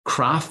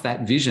craft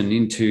that vision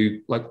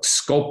into, like,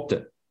 sculpt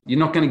it. You're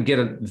not going to get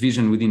a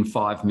vision within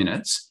 5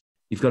 minutes.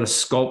 You've got to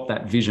sculpt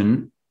that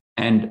vision.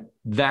 And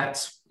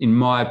that's, in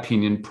my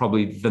opinion,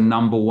 probably the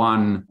number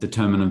one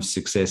determinant of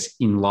success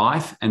in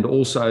life. And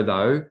also,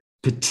 though,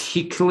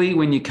 particularly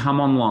when you come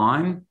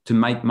online to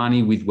make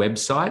money with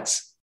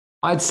websites,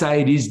 I'd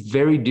say it is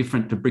very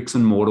different to bricks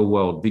and mortar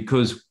world,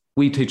 because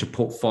we teach a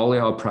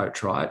portfolio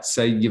approach, right?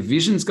 So your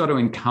vision's got to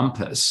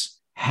encompass,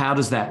 how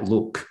does that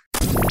look?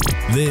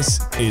 This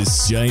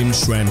is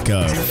James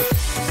Schramko.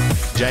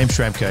 James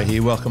Schramko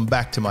here. Welcome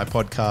back to my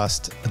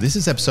podcast. This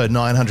is episode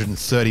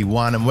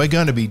 931, and we're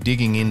going to be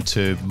digging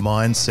into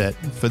mindset.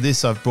 For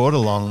this, I've brought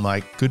along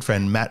my good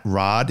friend, Matt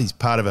Raad. He's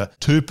part of a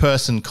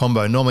two-person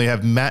combo. Normally you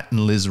have Matt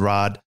and Liz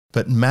Raad,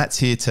 but Matt's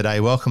here today.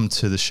 Welcome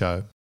to the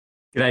show.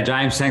 G'day,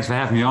 James. Thanks for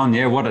having me on.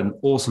 Yeah, what an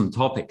awesome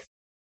topic.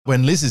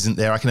 When Liz isn't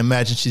there, I can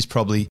imagine she's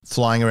probably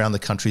flying around the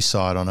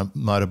countryside on a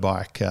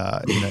motorbike,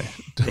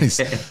 doing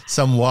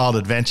some wild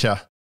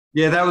adventure.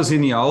 Yeah, that was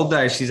in the old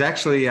days. She's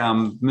actually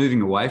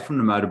moving away from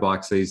the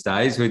motorbikes these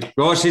days.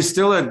 Well, she's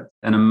still an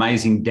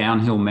amazing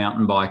downhill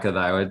mountain biker,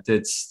 though.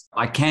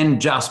 I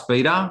can just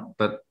beat her,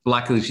 but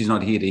luckily she's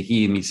not here to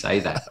hear me say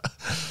that.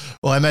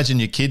 Well, I imagine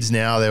your kids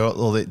now,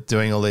 they're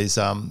doing all these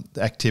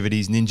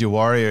activities, Ninja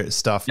Warrior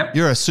stuff. Yep.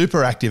 You're a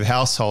super active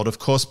household. Of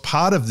course,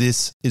 part of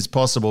this is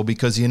possible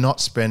because you're not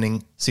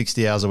spending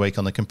 60 hours a week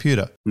on the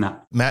computer. No.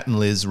 Matt and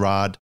Liz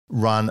Raad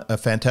run a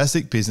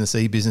fantastic business,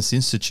 eBusiness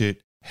Institute,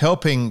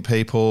 helping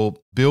people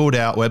build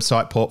out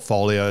website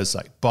portfolios,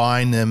 like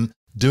buying them,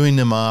 doing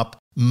them up,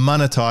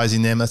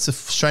 monetizing them. That's a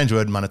strange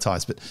word,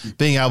 monetize, but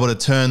being able to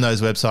turn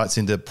those websites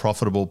into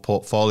profitable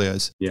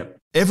portfolios. Yeah.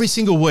 Every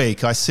single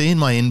week, I see in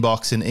my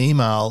inbox an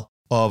email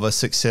of a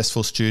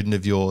successful student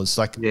of yours.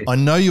 I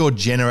know you're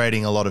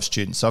generating a lot of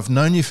students. I've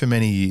known you for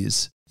many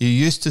years. You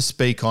used to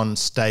speak on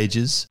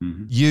stages.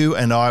 Mm-hmm. You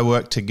and I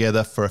worked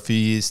together for a few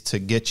years to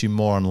get you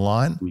more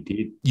online. We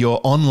did. Your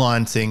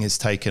online thing has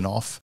taken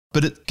off,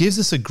 but it gives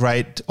us a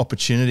great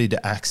opportunity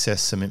to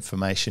access some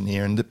information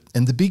here. And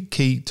the big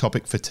key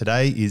topic for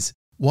today is,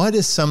 why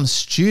do some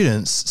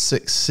students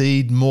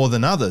succeed more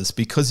than others?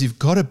 Because you've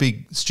got a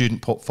big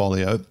student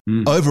portfolio.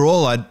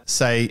 Overall, I'd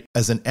say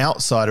as an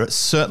outsider, it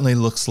certainly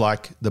looks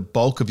like the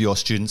bulk of your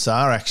students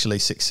are actually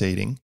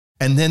succeeding.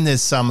 And then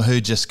there's some who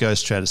just go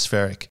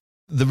stratospheric.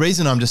 The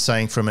reason I'm just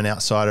saying from an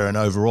outsider and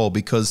overall,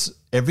 because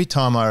every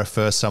time I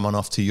refer someone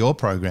off to your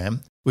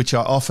program, which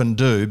I often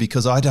do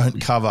because I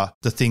don't cover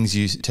the things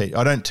you teach.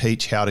 I don't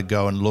teach how to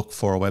go and look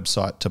for a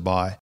website to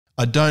buy.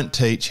 I don't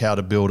teach how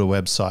to build a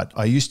website.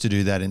 I used to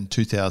do that in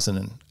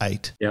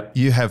 2008. Yep.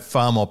 You have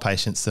far more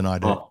patience than I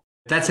do. Oh,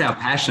 that's our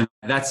passion.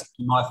 That's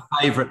my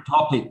favorite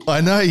topic.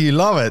 I know you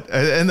love it,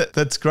 and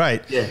that's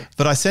great. Yeah.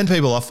 But I send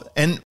people off,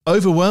 and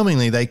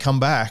overwhelmingly they come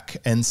back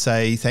and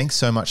say, thanks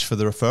so much for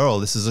the referral.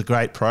 This is a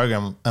great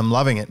program. I'm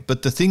loving it.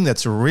 But the thing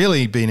that's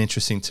really been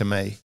interesting to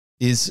me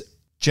is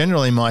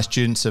generally my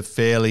students are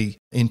fairly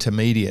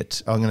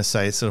intermediate. I'm going to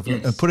say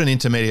put an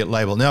intermediate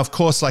label. Now, of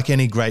course, like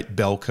any great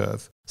bell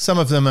curve, some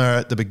of them are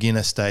at the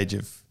beginner stage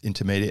of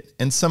intermediate,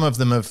 and some of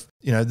them have,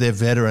 they're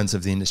veterans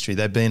of the industry.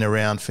 They've been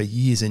around for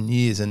years and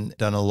years and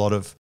done a lot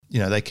of,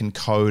 they can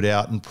code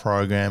out and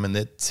program, and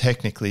they're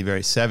technically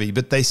very savvy,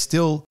 but they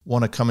still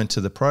want to come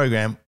into the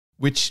program,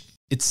 which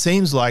it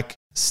seems like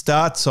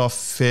starts off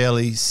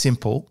fairly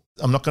simple.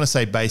 I'm not going to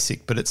say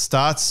basic, but it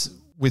starts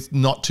with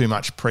not too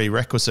much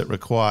prerequisite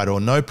required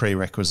or no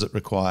prerequisite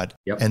required,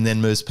 and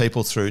then moves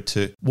people through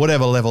to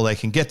whatever level they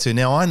can get to.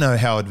 Now, I know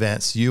how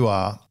advanced you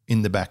are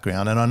in the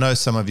background, and I know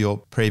some of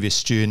your previous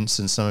students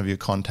and some of your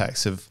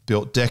contacts have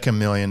built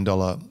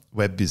 $10,000,000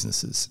 web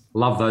businesses.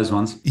 Love those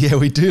ones. Yeah,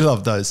 we do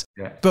love those.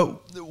 Yeah.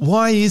 But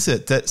why is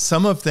it that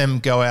some of them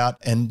go out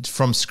and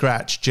from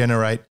scratch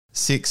generate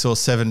 6 or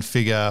 7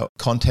 figure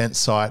content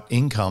site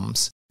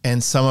incomes,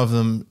 and some of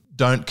them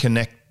don't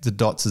connect the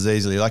dots as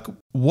easily? Like,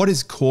 what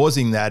is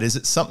causing that? Is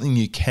it something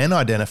you can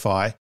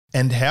identify?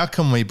 And how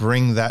can we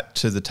bring that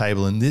to the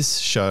table in this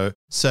show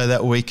so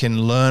that we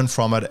can learn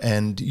from it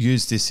and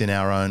use this in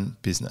our own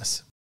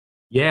business?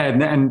 Yeah,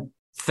 and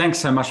thanks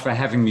so much for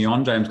having me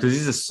on, James, because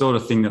this is the sort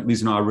of thing that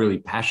Liz and I are really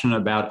passionate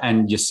about,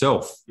 and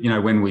yourself,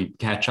 when we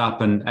catch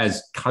up and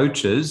as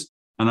coaches.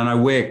 And I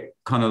know we're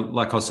kind of,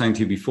 like I was saying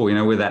to you before,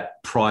 we're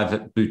that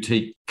private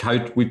boutique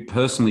coach. We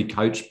personally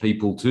coach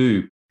people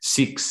to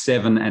 6,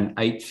 7, and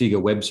 8 figure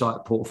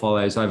website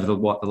portfolios over the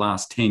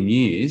last 10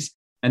 years.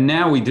 And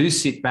now we do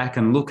sit back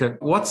and look at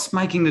what's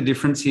making the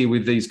difference here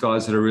with these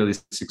guys that are really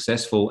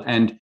successful.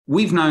 And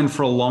we've known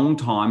for a long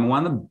time,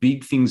 one of the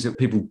big things that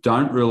people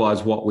don't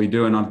realize what we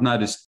do, and I've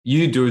noticed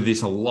you do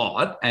this a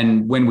lot,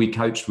 and when we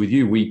coached with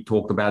you, we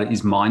talked about it,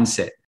 is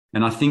mindset.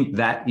 And I think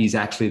that is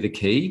actually the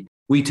key.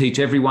 We teach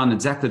everyone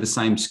exactly the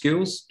same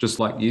skills, just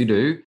like you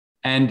do.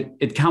 And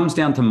it comes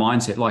down to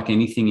mindset, like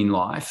anything in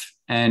life.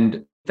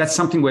 And that's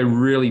something we're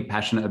really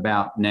passionate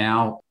about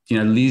now.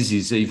 Liz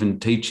is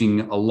even teaching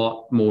a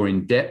lot more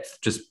in depth,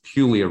 just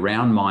purely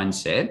around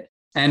mindset.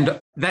 And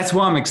that's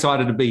why I'm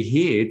excited to be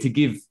here, to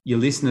give your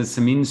listeners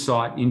some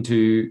insight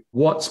into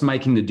what's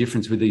making the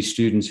difference with these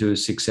students who are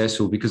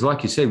successful. Because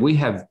like you said, we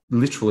have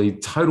literally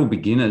total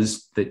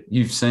beginners that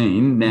you've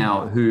seen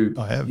now who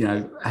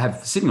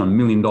have sitting on $1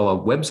 million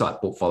website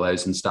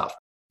portfolios and stuff.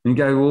 And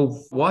you go,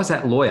 well, why is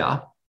that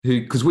lawyer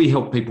because we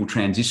help people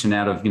transition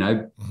out of,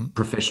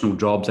 professional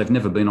jobs. They've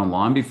never been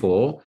online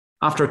before.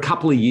 After a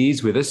couple of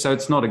years with us, so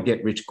it's not a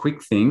get rich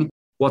quick thing.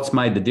 What's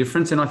made the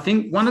difference? And I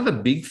think one of the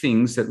big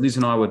things that Liz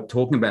and I were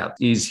talking about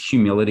is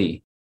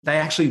humility. They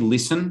actually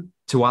listen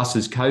to us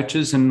as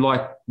coaches, and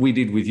like we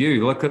did with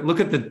you, look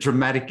at the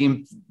dramatic,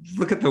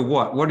 look at the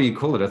what do you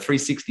call it? A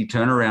 360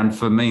 turnaround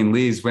for me and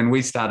Liz when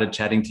we started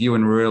chatting to you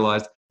and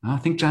realized, I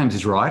think James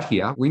is right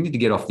here. We need to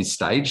get off this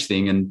stage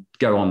thing and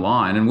go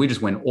online. And we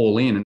just went all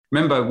in. And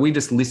remember, we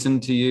just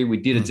listened to you. We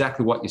did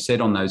exactly what you said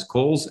on those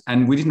calls,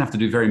 and we didn't have to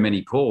do very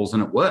many calls,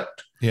 and it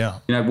worked. Yeah.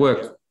 It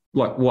worked.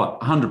 Like what?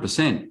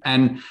 100%.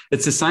 And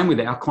it's the same with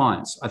our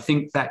clients. I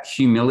think that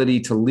humility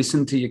to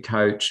listen to your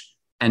coach,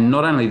 and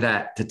not only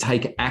that, to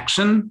take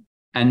action,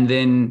 and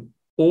then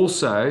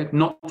also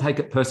not take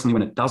it personally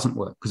when it doesn't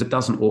work, because it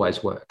doesn't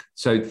always work.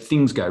 So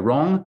things go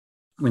wrong.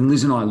 When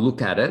Liz and I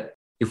look at it,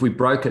 if we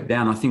broke it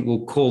down, I think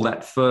we'll call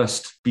that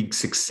first big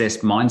success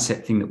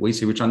mindset thing that we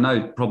see, which I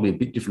know probably a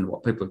bit different to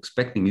what people are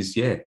expecting, is,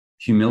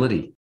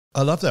 humility.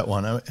 I love that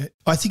one.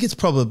 I think it's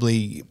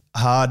probably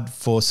hard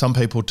for some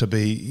people to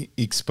be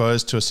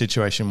exposed to a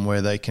situation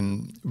where they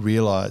can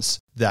realize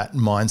that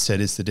mindset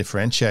is the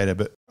differentiator.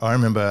 But I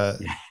remember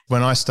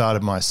when I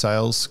started my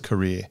sales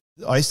career,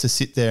 I used to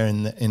sit there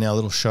in our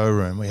little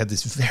showroom. We had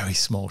this very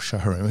small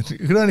showroom. It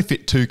could only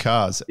fit 2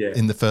 cars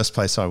in the first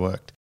place I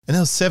worked. And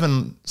there was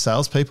 7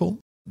 salespeople.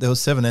 There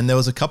was 7. And there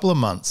was a couple of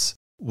months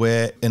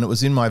where, and it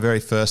was in my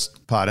very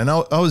first part. And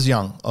I was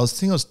young. I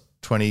think I was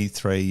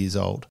 23 years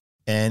old.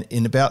 And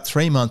in about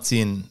 3 months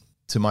in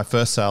to my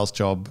first sales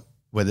job,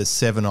 where there's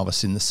 7 of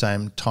us in the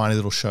same tiny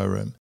little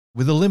showroom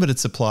with a limited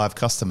supply of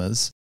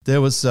customers, there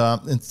was,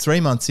 and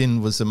 3 months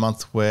in was a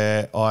month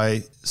where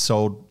I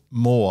sold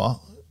more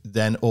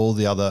than all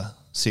the other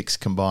 6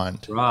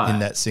 combined in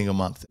that single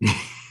month.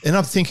 And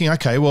I'm thinking,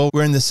 okay, well,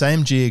 we're in the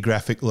same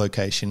geographic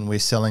location. We're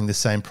selling the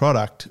same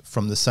product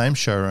from the same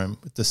showroom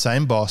with the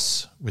same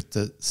boss, with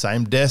the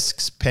same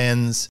desks,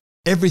 pens.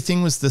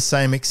 Everything was the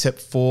same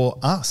except for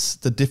us,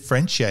 the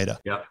differentiator.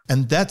 Yep.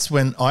 And that's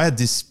when I had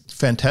this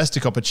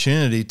fantastic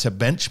opportunity to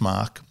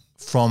benchmark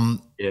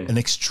from an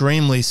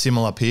extremely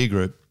similar peer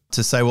group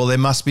to say, well, there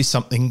must be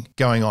something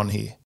going on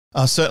here.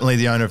 Certainly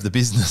the owner of the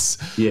business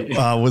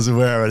was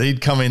aware of it.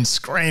 He'd come in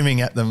screaming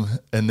at them,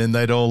 and then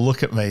they'd all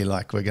look at me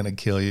like, we're going to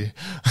kill you.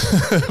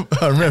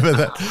 I remember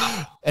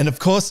that. And of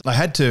course, I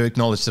had to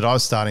acknowledge that I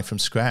was starting from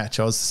scratch.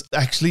 I was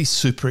actually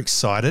super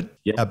excited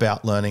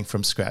about learning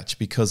from scratch,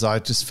 because I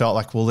just felt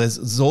like, well,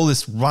 there's all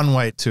this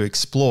runway to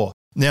explore.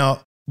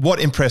 Now, what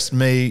impressed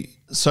me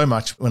so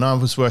much when I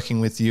was working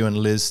with you and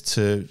Liz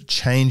to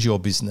change your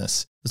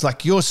business, it's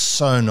like you're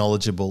so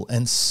knowledgeable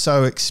and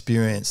so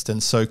experienced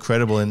and so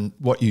credible in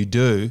what you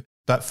do,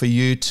 but for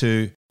you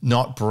to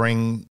not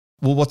bring,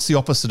 well, what's the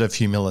opposite of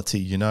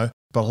humility,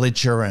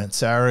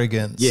 belligerence,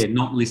 arrogance. Yeah,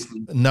 not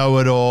listening.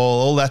 Know-it-all,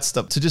 all that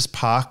stuff, to just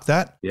park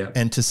that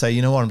and to say,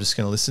 you know what, I'm just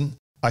going to listen.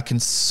 I can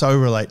so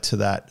relate to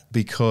that,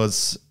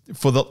 because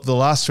for the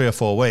last 3 or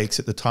 4 weeks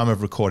at the time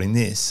of recording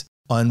this,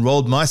 I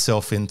enrolled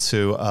myself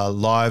into a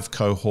live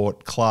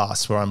cohort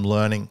class where I'm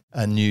learning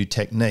a new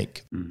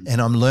technique.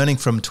 And I'm learning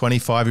from a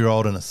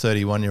 25-year-old and a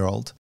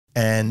 31-year-old.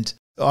 And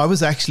I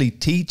was actually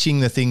teaching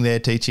the thing they're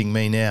teaching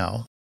me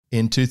now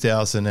in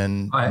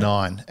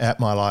 2009 at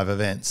my live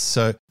events.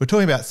 So we're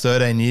talking about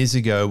 13 years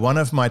ago. One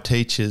of my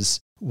teachers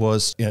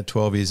was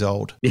 12 years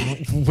old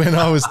when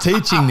I was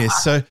teaching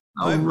this. So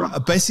I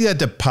basically had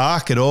to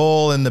park it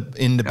all in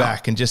the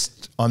back and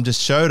I'm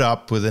just showed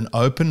up with an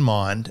open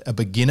mind, a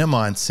beginner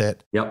mindset.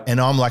 And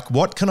I'm like,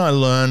 what can I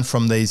learn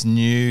from these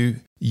new,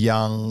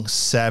 young,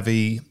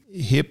 savvy,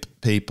 hip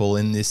people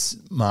in this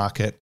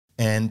market,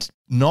 and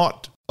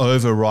not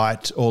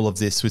overwrite all of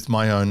this with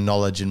my own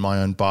knowledge and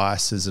my own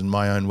biases and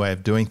my own way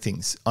of doing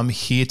things. I'm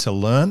here to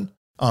learn.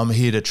 I'm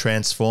here to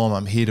transform.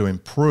 I'm here to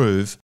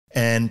improve.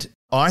 And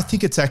I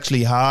think it's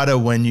actually harder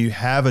when you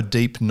have a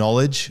deep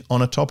knowledge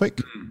on a topic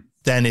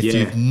than if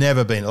you've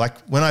never been. Like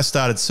when I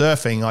started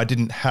surfing, I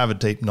didn't have a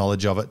deep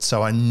knowledge of it.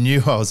 So I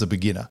knew I was a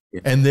beginner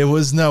and there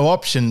was no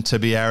option to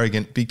be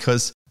arrogant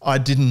because I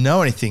didn't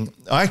know anything.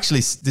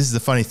 This is the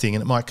funny thing,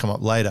 and it might come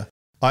up later.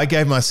 I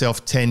gave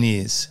myself 10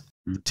 years.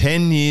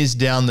 10 years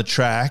down the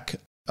track,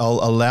 I'll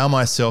allow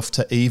myself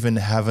to even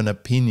have an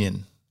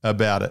opinion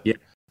about it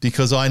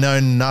because I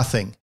know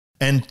nothing.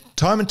 And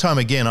time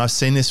again, I've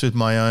seen this with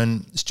my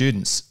own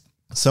students.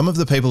 Some of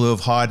the people who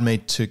have hired me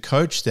to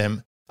coach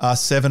them are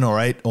 7 or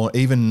 8 or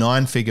even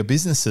 9-figure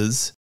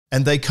businesses,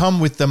 and they come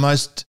with the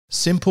most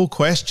simple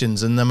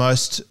questions and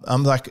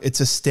I'm like, it's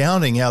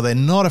astounding how they're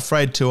not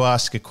afraid to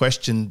ask a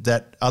question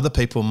that other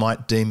people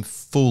might deem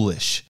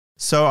foolish.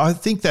 So I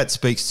think that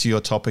speaks to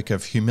your topic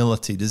of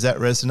humility. Does that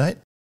resonate?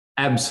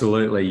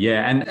 Absolutely,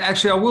 yeah. And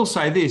actually, I will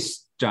say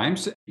this,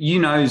 James. You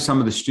know some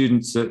of the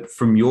students that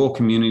from your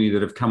community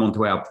that have come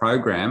onto our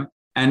program,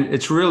 and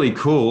it's really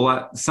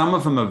cool. Some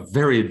of them are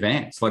very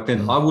advanced. Like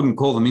I wouldn't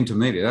call them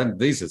intermediate.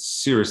 These are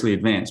seriously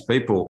advanced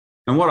people.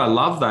 And what I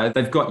love, though,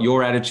 they've got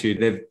your attitude.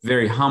 They're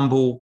very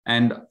humble.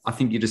 And I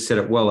think you just said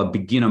it well, a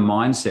beginner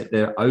mindset.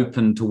 They're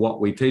open to what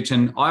we teach.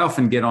 And I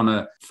often get on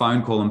a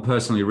phone call and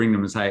personally ring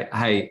them and say,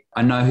 hey,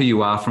 I know who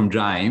you are from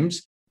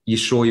James. You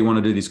sure you want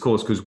to do this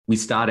course? Because we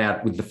start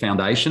out with the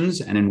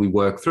foundations and then we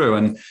work through.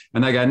 And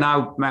they go,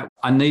 no, Matt,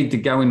 I need to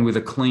go in with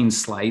a clean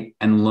slate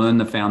and learn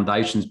the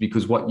foundations,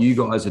 because what you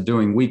guys are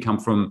doing, we come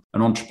from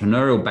an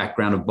entrepreneurial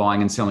background of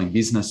buying and selling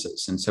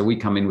businesses. And so we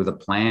come in with a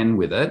plan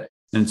with it.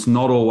 And it's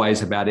not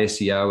always about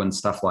SEO and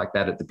stuff like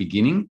that at the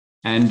beginning.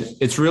 And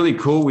it's really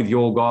cool with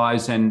your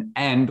guys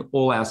and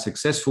all our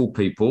successful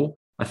people.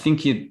 I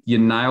think you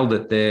nailed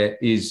it. There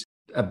is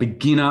a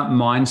beginner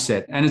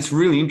mindset. And it's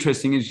really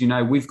interesting, as you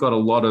know, we've got a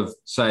lot of,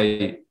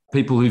 say,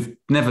 people who've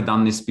never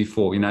done this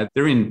before. You know,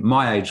 they're in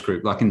my age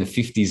group, like in the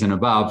 50s and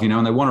above, you know,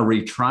 and they want to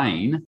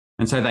retrain.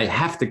 And so they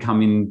have to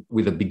come in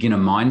with a beginner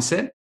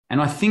mindset.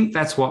 And I think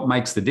that's what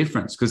makes the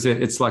difference, because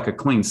it's like a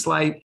clean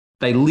slate.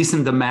 They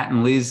listen to Matt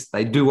and Liz,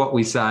 they do what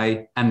we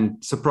say,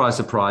 and surprise,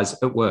 surprise,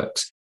 it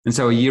works. And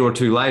so a year or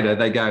two later,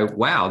 they go,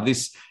 wow,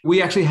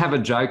 we actually have a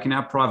joke in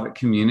our private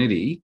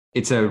community.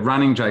 It's a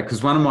running joke,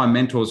 because one of my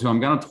mentors, who I'm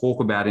going to talk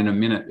about in a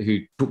minute, who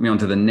put me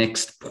onto the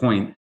next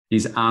point,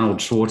 is Arnold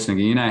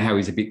Schwarzenegger. You know how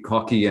he's a bit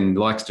cocky and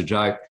likes to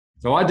joke.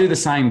 So I do the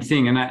same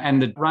thing.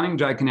 And the running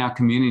joke in our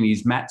community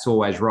is Matt's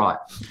always right.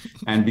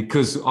 And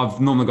because I've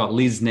normally got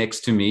Liz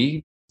next to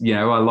me, you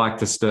know, I like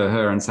to stir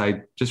her and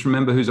say, just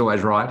remember who's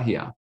always right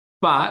here.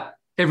 But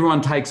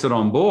everyone takes it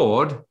on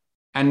board.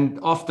 And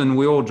often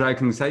we all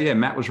jokingly say, yeah,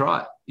 Matt was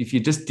right. If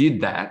you just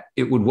did that,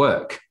 it would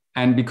work.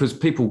 And because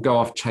people go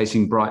off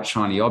chasing bright,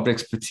 shiny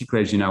objects,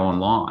 particularly as you know,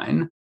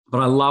 online.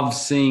 But I love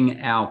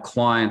seeing our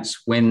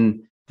clients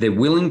when they're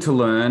willing to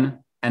learn,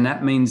 and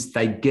that means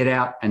they get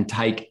out and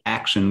take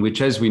action,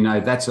 which, as we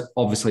know, that's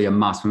obviously a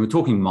must. When we're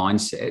talking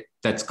mindset,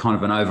 that's kind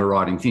of an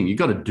overriding thing. You've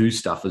got to do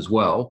stuff as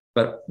well.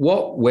 But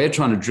what we're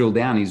trying to drill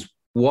down is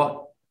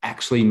what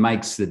actually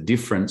makes the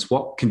difference.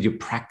 What can you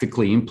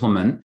practically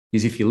implement?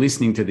 Is, if you're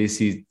listening to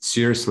this,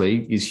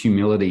 is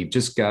humility.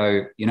 Just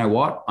go, you know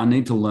what? I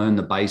need to learn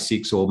the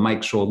basics, or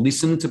make sure,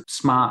 listen to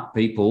smart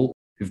people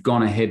who've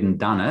gone ahead and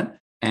done it,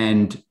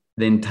 and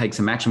then take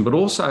some action. But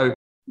also,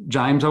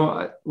 James,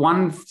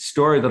 one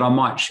story that I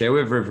might share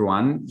with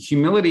everyone,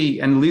 humility,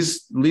 and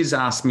Liz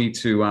asked me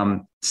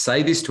to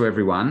say this to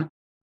everyone.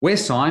 We're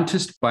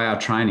scientists by our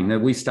training. That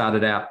we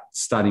started out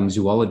studying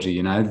zoology,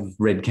 you know,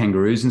 red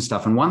kangaroos and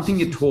stuff. And one thing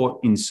you're taught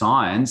in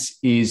science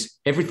is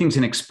everything's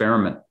an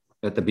experiment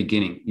at the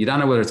beginning. You don't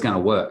know whether it's going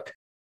to work.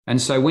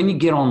 And so when you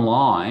get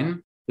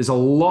online, there's a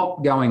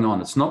lot going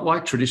on. It's not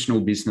like traditional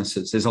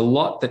businesses. There's a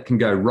lot that can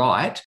go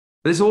right.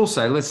 But there's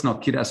also, let's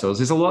not kid ourselves,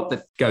 there's a lot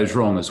that goes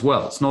wrong as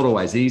well. It's not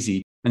always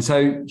easy. And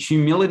so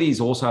humility is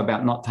also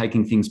about not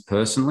taking things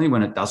personally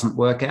when it doesn't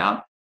work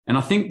out. And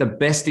I think the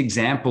best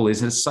example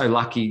is, it's so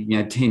lucky, you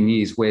know, 10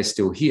 years, we're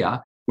still here.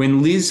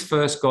 When Liz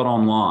first got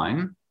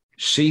online,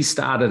 she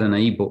started an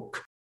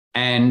ebook,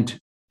 and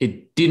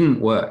it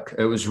didn't work.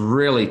 It was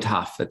really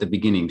tough at the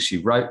beginning. She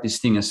wrote this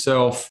thing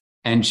herself,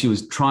 and she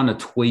was trying to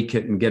tweak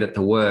it and get it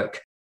to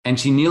work. And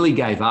she nearly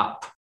gave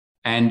up,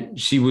 and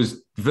she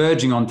was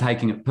verging on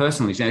taking it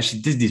personally. Now, she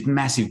did this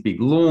massive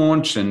big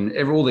launch, and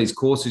all these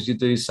courses you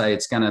do say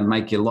it's going to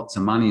make you lots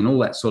of money and all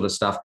that sort of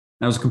stuff.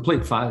 And it was a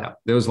complete failure.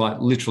 There was like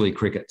literally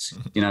crickets,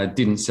 you know,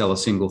 didn't sell a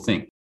single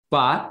thing.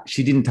 But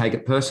she didn't take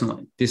it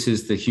personally. This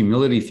is the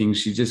humility thing.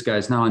 She just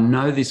goes, no, I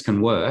know this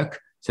can work.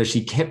 So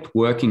she kept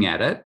working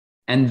at it.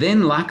 And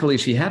then luckily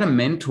she had a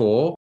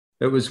mentor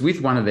that was with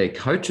one of their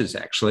coaches,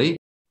 actually.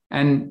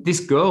 And this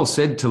girl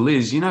said to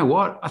Liz, you know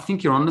what? I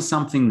think you're onto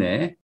something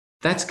there.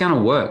 That's going to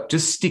work.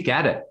 Just stick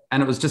at it.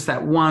 And it was just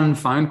that one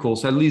phone call.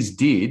 So Liz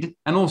did,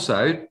 and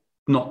also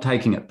not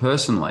taking it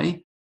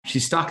personally. She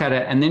stuck at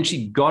it, and then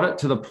she got it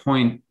to the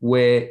point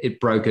where it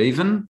broke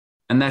even.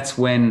 And that's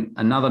when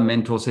another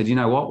mentor said, you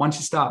know what? Once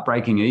you start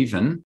breaking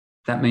even,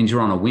 that means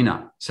you're on a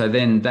winner. So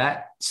then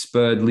that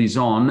spurred Liz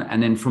on.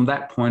 And then from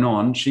that point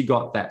on, she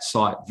got that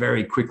site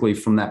very quickly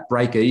from that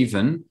break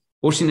even.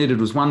 All she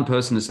needed was one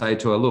person to say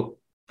to her, look,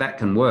 that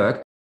can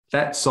work.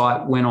 That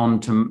site went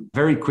on to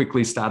very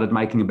quickly started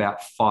making about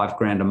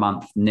 $5,000 a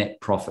month net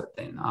profit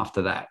then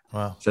after that.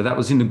 Wow. So that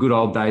was in the good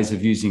old days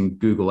of using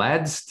Google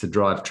Ads to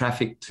drive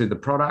traffic to the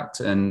product.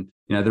 And,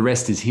 you know, the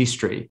rest is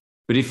history.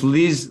 But if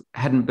Liz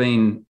hadn't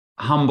been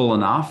humble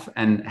enough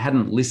and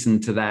hadn't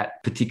listened to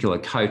that particular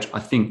coach, I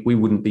think we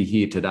wouldn't be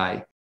here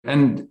today.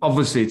 And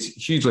obviously it's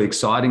hugely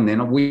exciting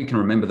then. We can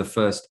remember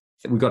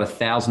we got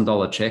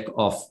 $1,000 check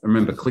off,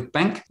 remember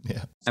ClickBank?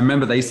 Yeah. And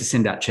remember they used to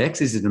send out checks.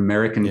 This is an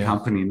American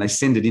company, and they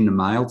send it in the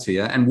mail to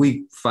you. And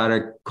we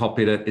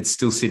photocopied it. It's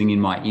still sitting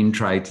in my in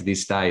tray to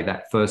this day.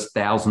 That first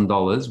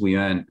 $1,000 we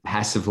earned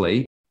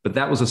passively. But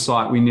that was a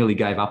site we nearly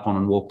gave up on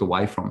and walked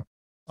away from.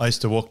 I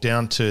used to walk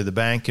down to the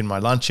bank in my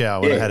lunch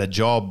hour when I had a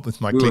job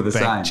with my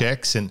ClickBank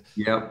checks. And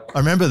I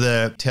remember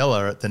the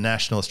teller at the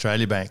National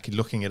Australia Bank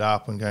looking it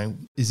up and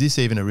going, is this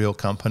even a real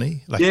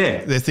company? Like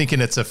they're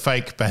thinking it's a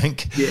fake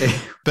bank.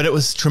 But it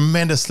was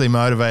tremendously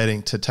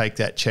motivating to take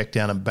that check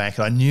down and bank.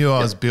 I knew I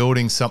was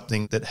building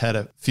something that had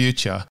a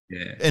future.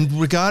 And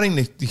regarding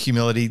the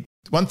humility,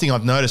 one thing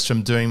I've noticed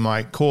from doing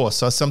my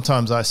course,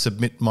 sometimes I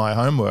submit my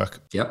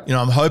homework.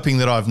 I'm hoping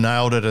that I've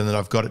nailed it and that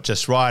I've got it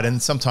just right.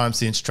 And sometimes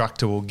the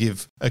instructor will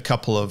give a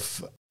couple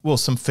of,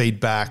 some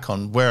feedback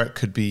on where it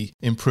could be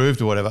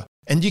improved or whatever.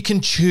 And you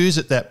can choose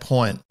at that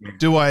point.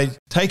 Do I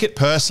take it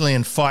personally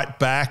and fight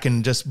back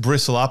and just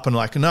bristle up and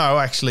like, no,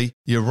 actually,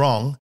 you're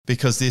wrong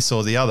because this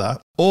or the other?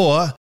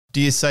 Or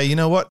do you say, you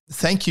know what?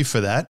 Thank you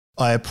for that.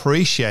 I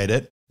appreciate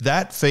it.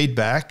 That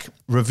feedback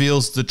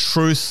reveals the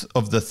truth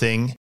of the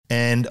thing.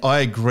 And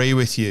I agree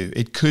with you.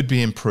 It could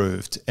be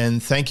improved.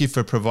 And thank you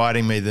for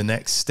providing me the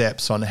next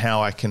steps on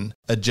how I can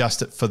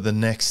adjust it for the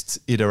next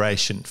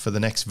iteration, for the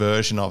next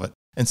version of it.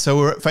 And so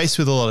we're faced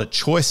with a lot of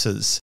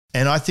choices.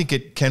 And I think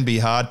it can be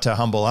hard to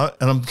humble out.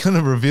 And I'm going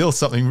to reveal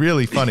something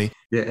really funny.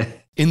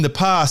 In the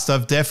past,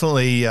 I've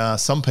definitely,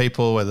 some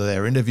people, whether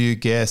they're interview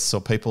guests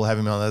or people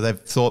having me on there, they've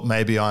thought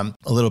maybe I'm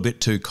a little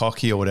bit too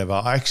cocky or whatever.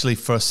 I actually,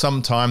 for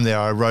some time there,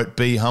 I wrote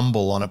 "Be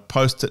humble" on a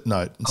Post-it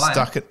note and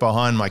stuck it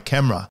behind my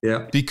camera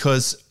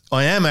because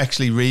I am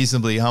actually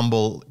reasonably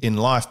humble in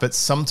life, but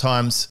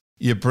sometimes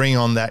you bring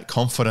on that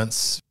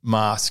confidence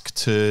mask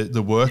to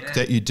the work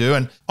that you do.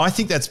 And I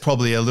think that's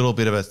probably a little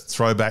bit of a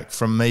throwback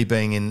from me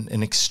being in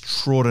an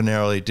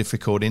extraordinarily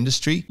difficult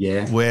industry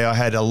where I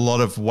had a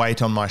lot of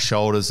weight on my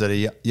shoulders at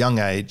a young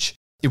age.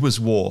 It was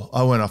war.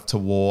 I went off to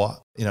war,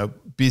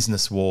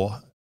 business war,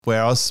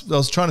 where I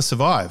was trying to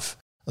survive.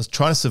 I was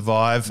trying to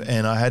survive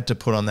and I had to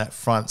put on that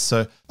front.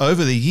 So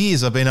over the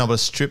years, I've been able to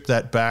strip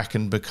that back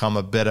and become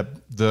a better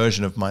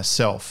version of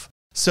myself.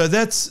 So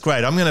that's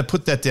great. I'm going to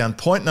put that down.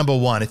 Point number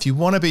one, if you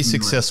want to be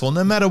successful,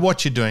 no matter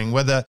what you're doing,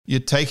 whether you're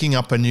taking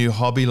up a new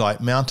hobby like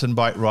mountain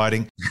bike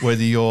riding,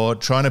 whether you're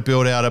trying to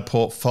build out a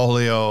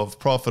portfolio of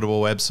profitable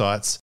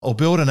websites or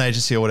build an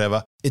agency or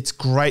whatever, it's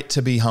great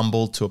to be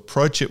humble, to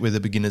approach it with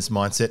a beginner's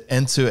mindset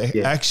and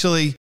to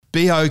actually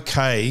be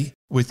okay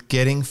with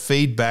getting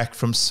feedback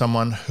from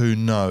someone who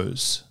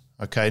knows.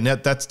 Okay. Now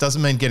that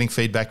doesn't mean getting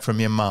feedback from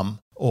your mum.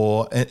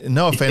 Or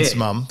no offense,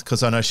 mum,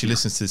 because I know she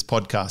listens to this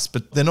podcast,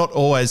 but they're not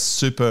always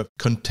super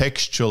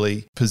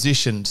contextually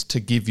positioned to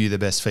give you the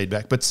best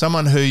feedback. But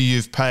someone who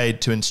you've paid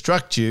to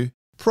instruct you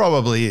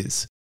probably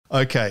is.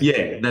 Okay.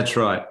 Yeah, that's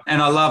right.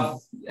 And I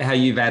love how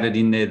you've added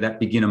in there that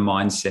beginner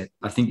mindset.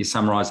 I think you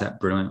summarize that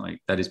brilliantly.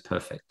 That is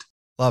perfect.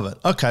 Love it.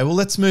 Okay, well,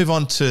 let's move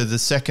on to the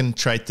second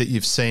trait that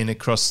you've seen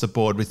across the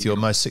board with your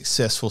most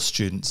successful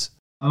students.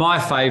 My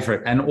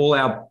favorite, and all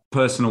our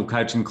personal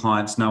coaching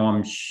clients know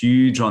I'm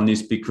huge on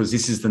this because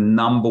this is the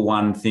number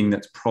one thing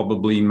that's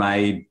probably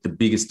made the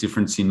biggest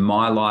difference in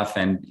my life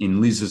and in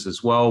Liz's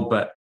as well.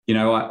 But,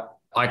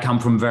 I come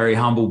from very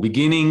humble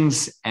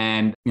beginnings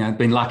and, I've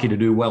been lucky to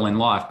do well in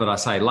life. But I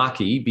say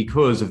lucky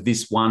because of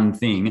this one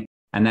thing,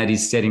 and that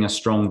is setting a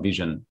strong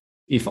vision.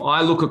 If I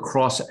look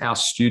across our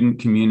student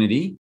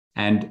community,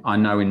 and I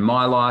know in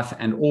my life,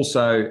 and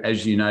also,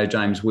 as you know,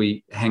 James,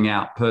 we hang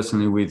out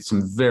personally with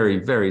some very,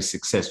 very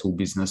successful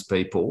business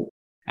people.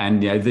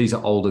 And, these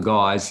are older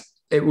guys.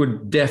 It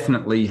would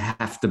definitely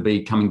have to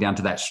be coming down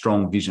to that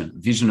strong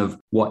vision of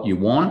what you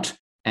want.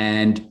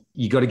 And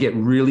you got to get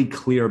really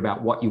clear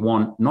about what you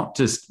want, not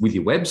just with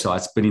your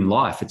websites, but in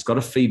life. It's got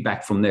to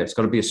feedback from there. It's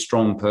got to be a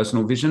strong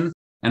personal vision.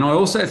 And I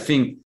also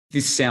think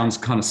this sounds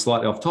kind of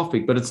slightly off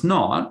topic, but it's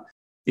not,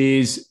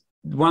 is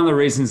one of the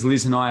reasons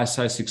Liz and I are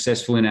so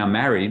successful in our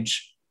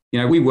marriage.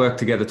 We work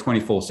together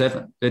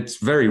 24/7. It's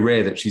very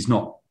rare that she's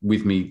not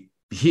with me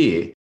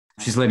here.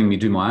 She's letting me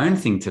do my own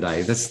thing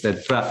today.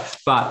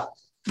 But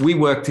we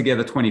work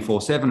together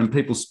 24/7 and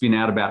people spin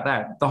out about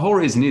that. The whole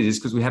reason is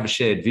because we have a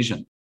shared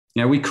vision.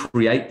 We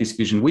create this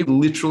vision. We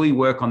literally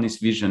work on this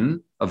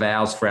vision of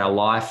ours for our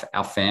life,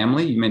 our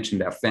family. You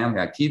mentioned our family,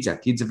 our kids. Our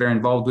kids are very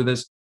involved with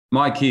us.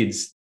 My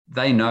kids,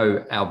 they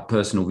know our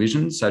personal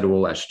vision. So do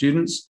all our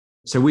students.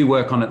 So we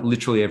work on it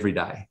literally every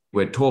day.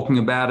 We're talking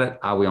about it.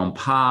 Are we on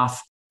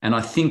path? And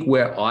I think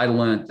where I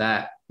learned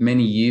that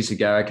many years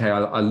ago,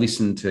 I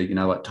listened to,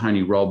 like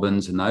Tony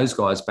Robbins and those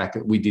guys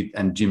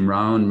and Jim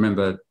Rohn,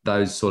 remember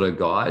those sort of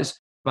guys,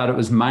 but it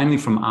was mainly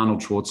from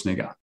Arnold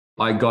Schwarzenegger.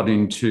 I got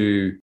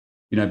into,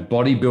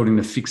 bodybuilding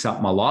to fix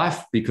up my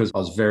life because I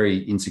was very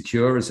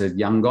insecure as a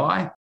young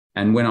guy.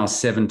 And when I was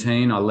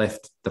 17, I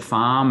left the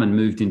farm and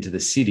moved into the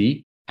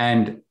city.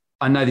 And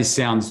I know this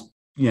sounds,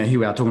 here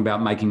we are talking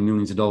about making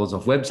millions of dollars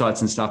off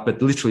websites and stuff,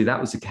 but literally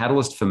that was the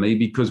catalyst for me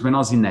because when I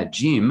was in that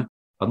gym,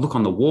 I'd look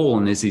on the wall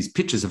and there's these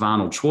pictures of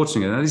Arnold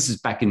Schwarzenegger. Now, this is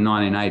back in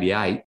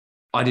 1988.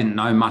 I didn't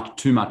know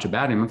too much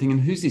about him. I'm thinking,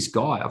 who's this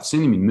guy? I've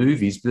seen him in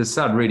movies, but I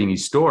started reading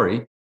his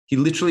story. He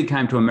literally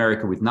came to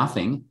America with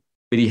nothing,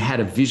 but he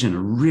had a vision, a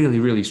really,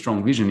 really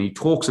strong vision. He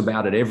talks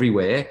about it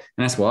everywhere, and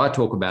that's why I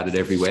talk about it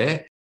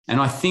everywhere. And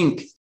I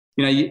think,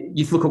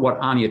 you look at what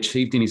Arnie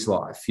achieved in his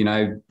life.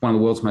 One of the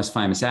world's most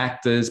famous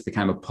actors,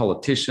 became a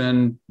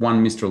politician,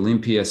 won Mr.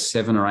 Olympia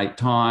 7 or 8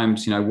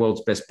 times,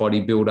 world's best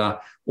bodybuilder.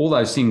 All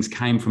those things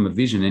came from a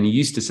vision. And he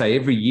used to say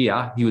every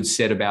year he would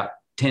set about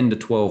 10 to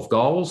 12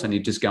 goals and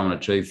he'd just go and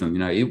achieve them.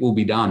 It will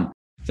be done.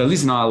 So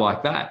Liz and I are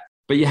like that.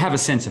 But you have a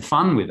sense of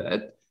fun with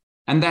it.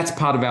 And that's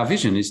part of our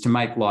vision, is to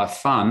make life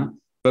fun.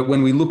 But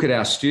when we look at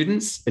our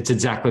students, it's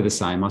exactly the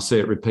same. I see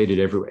it repeated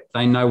everywhere.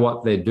 They know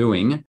what they're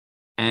doing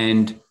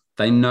and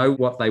they know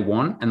what they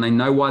want and they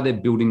know why they're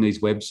building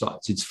these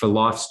websites. It's for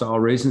lifestyle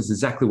reasons,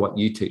 exactly what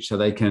you teach. So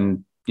they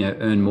can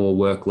earn more,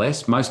 work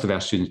less. Most of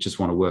our students just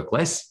want to work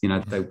less. They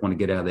want to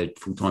get out of their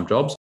full-time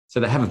jobs. So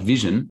they have a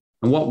vision.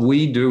 And what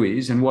we do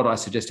is, and what I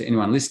suggest to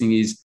anyone listening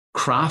is,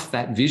 craft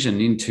that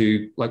vision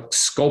into,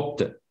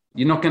 sculpt it.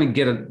 You're not going to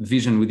get a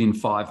vision within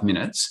 5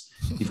 minutes.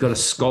 You've got to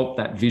sculpt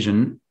that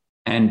vision.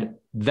 And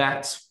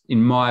that's,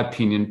 in my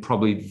opinion,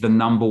 probably the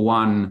number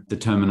one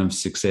determinant of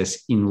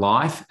success in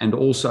life. And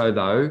also,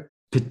 though,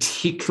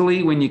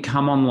 particularly when you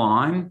come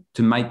online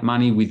to make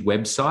money with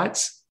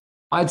websites,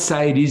 I'd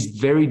say it is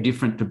very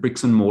different to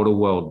bricks and mortar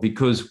world,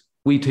 because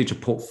we teach a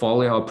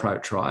portfolio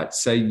approach, right?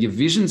 So your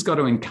vision's got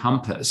to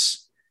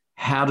encompass,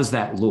 how does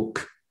that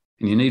look?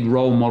 And you need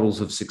role models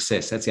of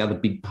success. That's the other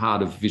big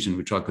part of vision,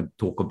 which I could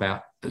talk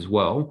about as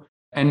well.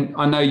 And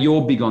I know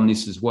you're big on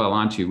this as well,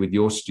 aren't you, with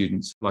your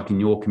students, like in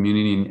your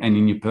community and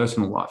in your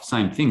personal life?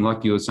 Same thing,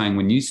 like you were saying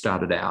when you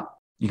started out,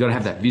 you got to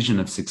have that vision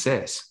of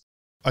success.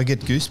 I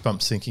get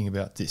goosebumps thinking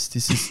about this.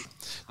 This is,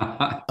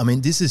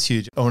 this is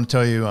huge. I want to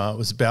tell you, it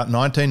was about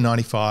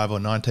 1995 or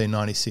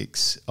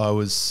 1996. I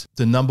was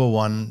the number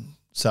one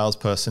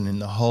salesperson in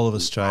the whole of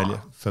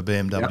Australia for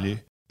BMW. Yep.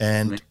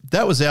 And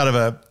that was out of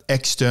an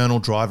external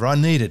driver. I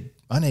needed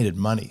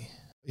money.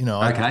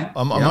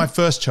 My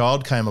first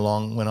child came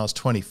along when I was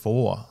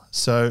 24.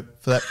 So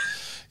for that,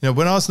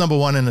 when I was number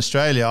one in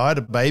Australia, I had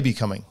a baby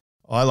coming.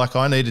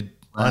 I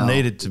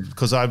needed to,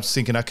 because I was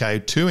thinking, okay,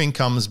 2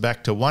 incomes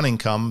back to 1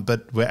 income,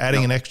 but we're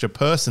adding an extra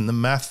person. The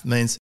math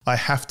means I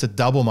have to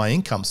double my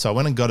income. So I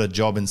went and got a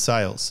job in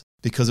sales,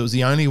 because it was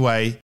the only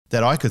way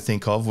that I could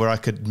think of where I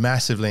could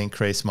massively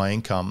increase my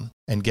income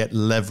and get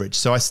leverage.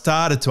 So I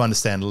started to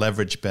understand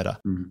leverage better.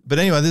 Mm-hmm. But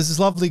anyway, there's this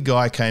lovely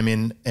guy came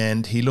in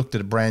and he looked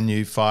at a brand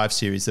new 5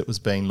 Series that was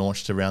being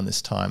launched around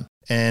this time.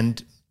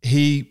 And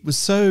he was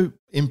so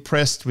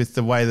impressed with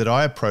the way that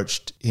I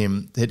approached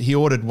him that he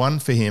ordered one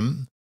for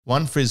him,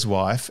 one for his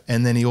wife,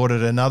 and then he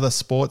ordered another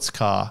sports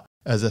car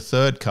as a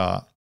third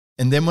car.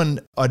 And then when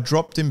I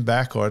dropped him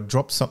back, or I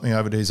dropped something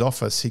over to his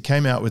office, he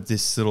came out with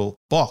this little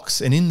box.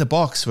 And in the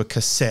box were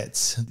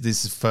cassettes.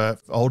 This is for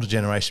older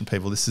generation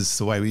people. This is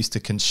the way we used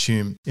to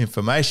consume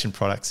information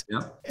products.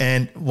 Yeah.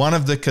 And one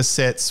of the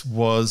cassettes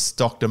was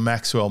Dr.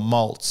 Maxwell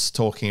Maltz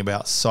talking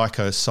about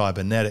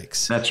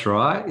psycho-cybernetics. That's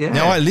right. Yeah.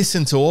 Now, I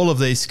listened to all of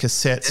these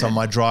cassettes on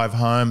my drive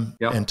home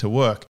and to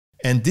work.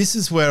 And this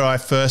is where I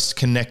first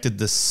connected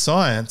the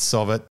science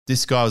of it.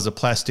 This guy was a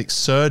plastic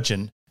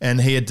surgeon.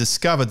 And he had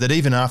discovered that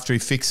even after he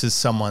fixes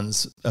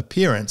someone's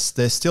appearance,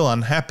 they're still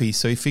unhappy.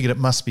 So he figured it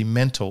must be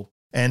mental.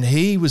 And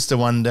he was the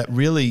one that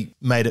really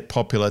made it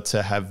popular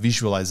to have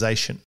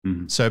visualization.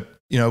 Mm-hmm. So,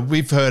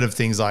 we've heard of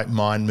things like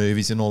mind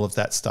movies and all of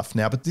that stuff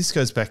now, but this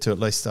goes back to at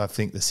least, I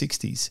think, the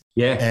 60s.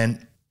 Yeah.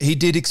 And he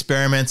did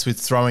experiments with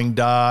throwing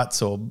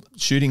darts or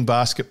shooting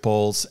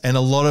basketballs, and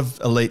a lot of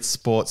elite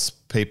sports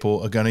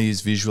people are going to use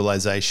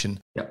visualization.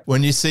 Yep.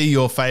 When you see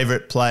your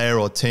favorite player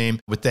or team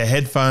with their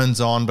headphones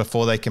on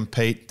before they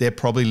compete, they're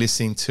probably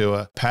listening to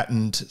a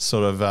patterned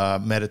sort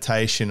of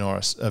meditation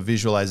or a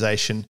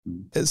visualization.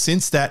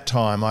 Since that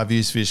time, I've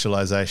used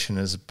visualization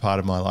as a part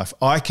of my life.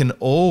 I can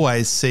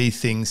always see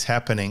things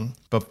happening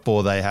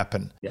before they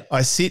happen. Yep.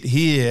 I sit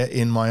here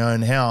in my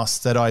own house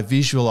that I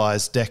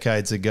visualized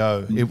decades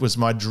ago. It was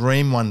my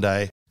dream one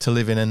day to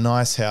live in a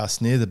nice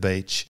house near the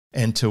beach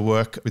and to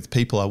work with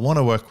people I want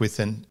to work with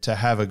and to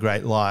have a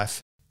great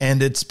life.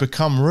 And it's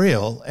become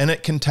real, and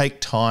it can take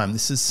time.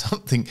 This is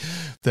something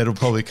that'll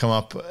probably come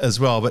up as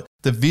well. But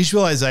the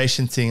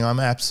visualization thing, I'm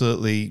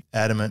absolutely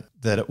adamant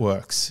that it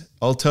works.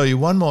 I'll tell you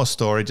one more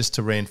story just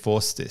to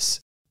reinforce this.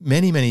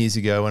 Many, many years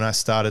ago when I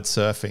started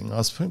surfing, I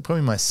was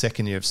probably my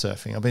second year of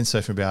surfing. I've been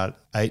surfing about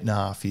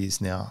 8.5 years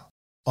now.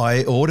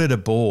 I ordered a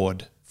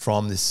board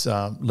from this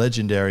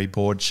legendary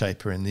board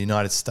shaper in the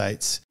United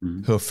States,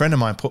 who a friend of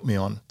mine put me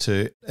on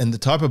to. And the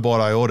type of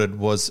board I ordered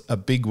was a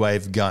big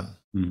wave gun.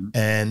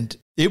 And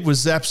it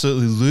was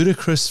absolutely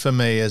ludicrous for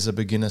me as a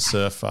beginner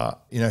surfer,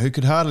 who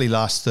could hardly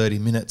last 30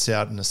 minutes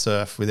out in the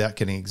surf without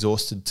getting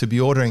exhausted, to be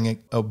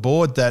ordering a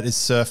board that is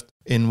surfed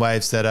in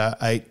waves that are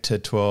 8 to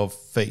 12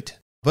 feet.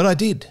 But I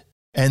did.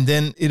 And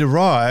then it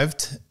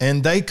arrived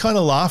and they kind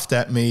of laughed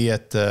at me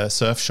at the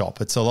surf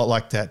shop. It's a lot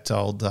like that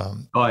old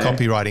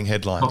copywriting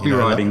headline.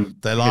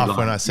 They laugh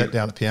when I sat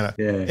down at the piano.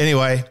 Yeah.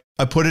 Anyway,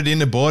 I put it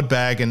in a board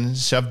bag and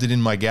shoved it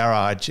in my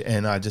garage,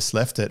 and I just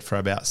left it for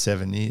about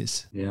 7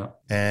 years. Yeah.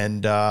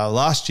 And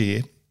last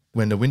year,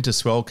 when the winter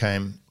swell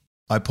came,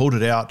 I pulled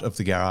it out of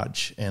the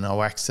garage and I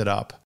waxed it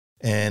up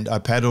and I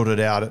paddled it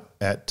out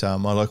at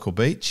my local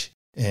beach.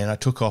 and I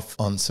took off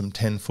on some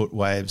 10-foot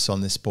waves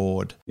on this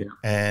board. Yeah.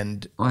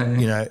 And, Oh,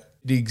 yeah.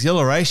 The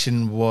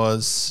exhilaration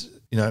was,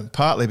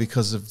 partly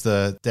because of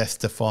the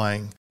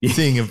death-defying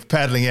thing of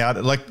paddling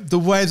out. Like the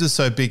waves are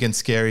so big and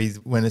scary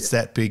when it's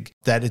that big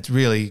that it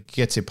really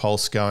gets your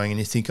pulse going and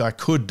you think, I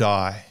could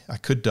die,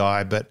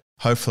 but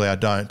hopefully I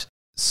don't.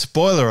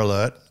 Spoiler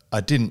alert,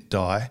 I didn't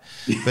die.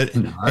 But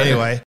No.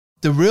 Anyway,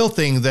 the real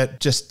thing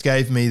that just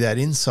gave me that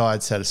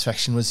inside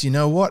satisfaction was, you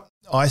know what?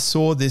 I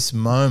saw this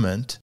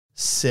moment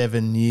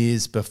 7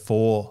 years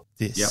before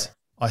this. Yep.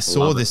 I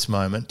saw this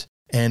moment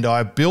and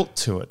I built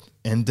to it.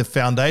 And the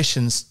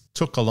foundations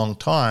took a long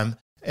time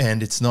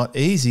and it's not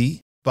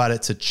easy, but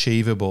it's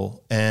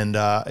achievable. And,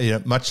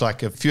 much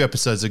like a few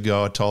episodes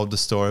ago, I told the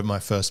story of my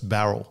first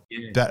barrel.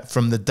 Yeah. But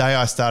from the day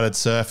I started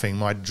surfing,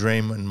 my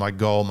dream and my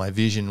goal, my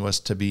vision was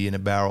to be in a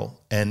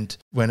barrel. And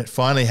when it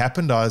finally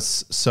happened, I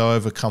was so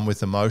overcome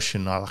with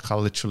emotion. I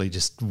literally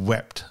just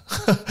wept.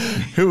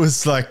 It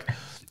was like,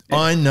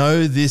 I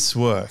know this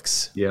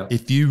works. Yeah.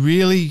 If you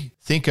really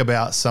think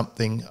about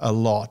something a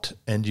lot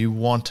and you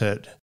want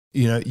it,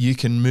 you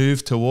can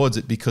move towards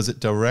it because it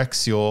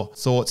directs your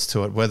thoughts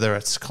to it, whether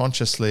it's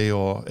consciously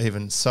or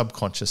even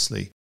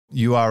subconsciously.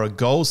 You are a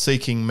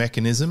goal-seeking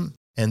mechanism,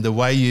 and the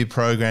way you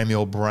program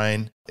your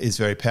brain is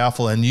very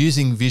powerful. And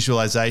using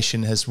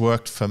visualization has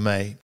worked for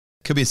me.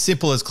 It could be as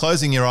simple as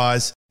closing your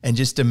eyes and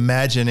just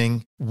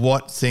imagining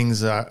what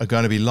things are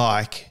going to be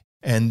like,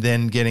 and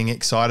then getting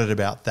excited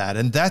about that.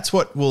 And that's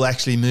what will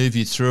actually move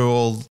you through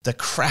all the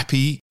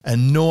crappy,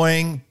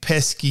 annoying,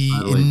 pesky,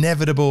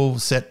 inevitable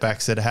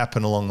setbacks that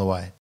happen along the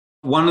way.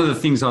 One of the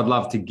things I'd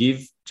love to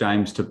give,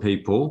 James, to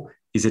people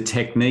is a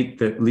technique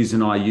that Liz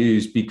and I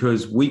use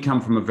because we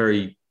come from a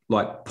very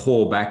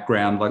poor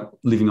background, like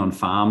living on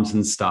farms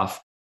and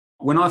stuff.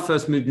 When I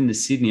first moved into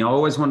Sydney, I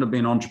always wanted to be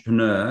an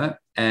entrepreneur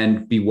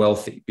and be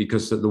wealthy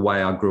because of the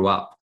way I grew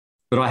up.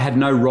 But I had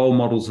no role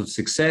models of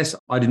success.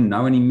 I didn't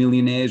know any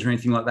millionaires or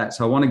anything like that.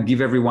 So I want to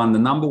give everyone the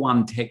number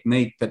one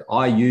technique that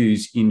I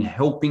use in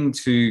helping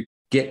to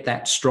get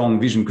that strong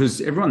vision,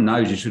 because everyone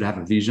knows you should have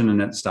a vision and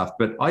that stuff.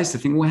 But I used to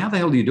think, well, how the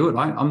hell do you do it?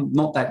 I'm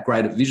not that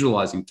great at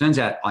visualizing. Turns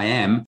out I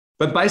am.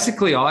 But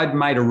basically, I'd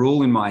made a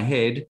rule in my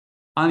head.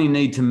 I only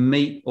need to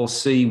meet or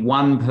see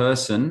one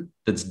person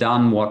that's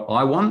done what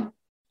I want,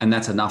 and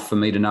that's enough for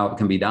me to know it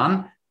can be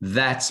done.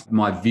 That's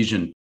my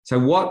vision. So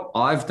what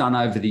I've done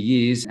over the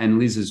years, and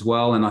Liz as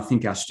well, and I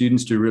think our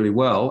students do really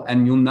well,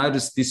 and you'll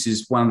notice this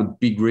is one of the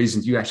big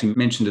reasons you actually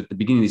mentioned at the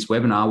beginning of this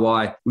webinar,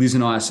 why Liz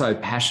and I are so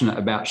passionate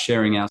about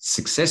sharing our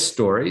success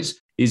stories,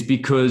 is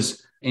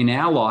because in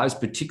our lives,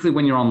 particularly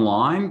when you're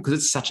online, because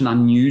it's such an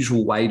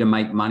unusual way to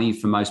make money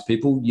for most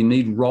people, you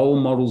need role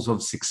models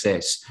of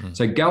success.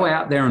 So go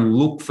out there and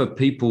look for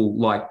people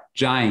like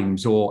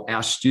James or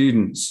our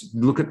students.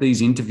 Look at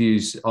these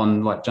interviews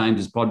on like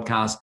James's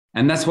podcast.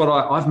 And that's what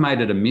I've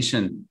made it a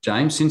mission,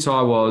 James. Since I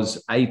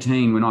was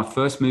 18, when I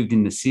first moved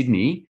into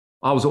Sydney,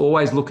 I was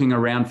always looking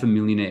around for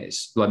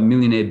millionaires, like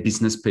millionaire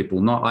business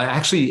people. I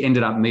actually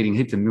ended up meeting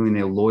heaps of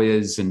millionaire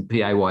lawyers and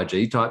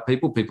PAYG type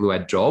people who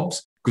had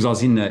jobs, because I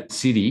was in the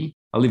city.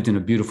 I lived in a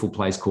beautiful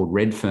place called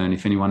Redfern,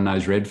 if anyone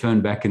knows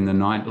Redfern, back in the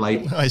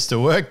late... I used to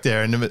work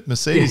there in the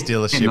Mercedes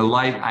dealership. In the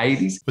late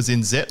 80s. Was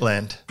in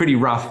Zetland. Pretty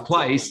rough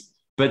place.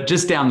 But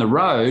just down the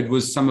road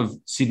was some of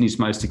Sydney's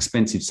most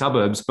expensive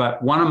suburbs.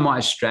 But one of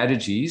my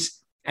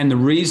strategies, and the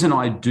reason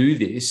I do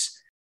this,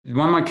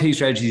 one of my key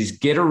strategies is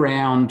get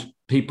around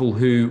people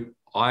who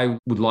I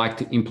would like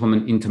to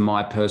implement into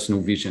my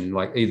personal vision,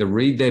 like either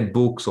read their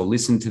books or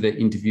listen to their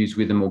interviews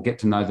with them or get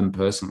to know them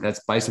personally.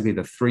 That's basically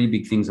the three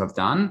big things I've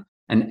done.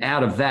 And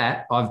out of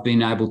that, I've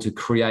been able to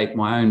create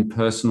my own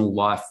personal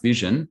life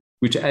vision,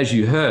 which, as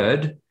you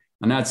heard,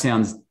 I know it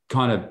sounds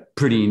kind of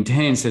pretty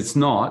intense. It's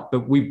not,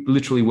 but we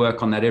literally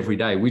work on that every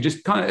day. We just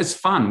it's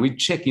fun. We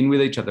check in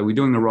with each other. We're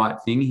doing the right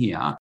thing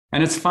here.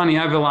 And it's funny,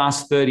 over the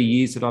last 30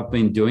 years that I've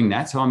been doing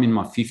that, so I'm in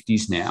my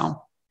 50s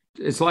now.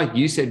 It's like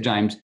you said,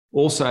 James,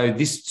 also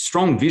this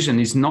strong vision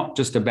is not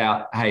just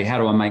about, hey, how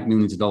do I make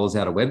millions of dollars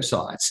out of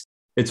websites?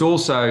 It's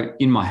also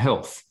in my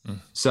health.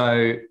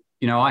 So,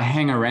 I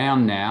hang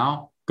around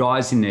now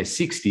guys in their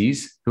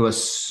 60s who are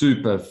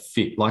super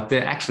fit. Like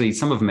they're actually,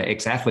 some of them are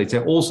ex-athletes.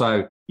 They're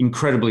also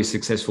incredibly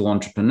successful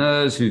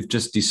entrepreneurs who've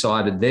just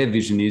decided their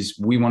vision is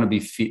we want to be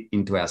fit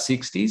into our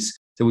 60s.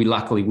 So we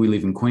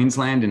live in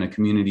Queensland in a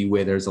community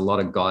where there's a lot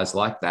of guys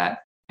like that.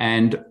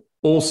 And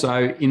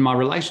also in my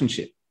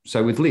relationship,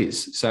 so with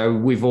Liz. So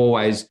we've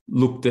always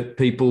looked at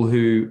people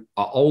who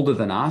are older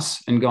than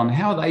us and gone,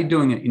 how are they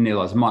doing it in their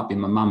lives? It might be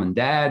my mum and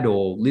dad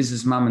or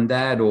Liz's mum and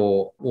dad,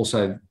 or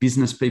also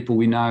business people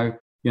we know.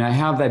 How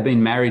have they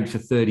been married for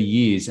 30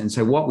 years? And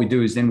so what we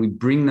do is then we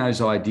bring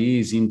those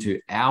ideas into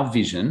our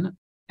vision.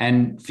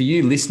 And for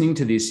you listening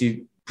to this,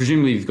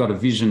 presumably you've got a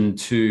vision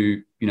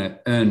to,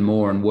 earn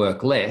more and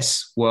work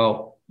less.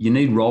 Well, you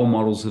need role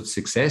models of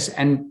success.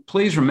 And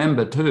please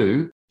remember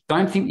too,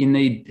 don't think you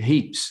need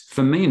heaps.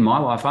 For me in my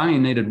life, I only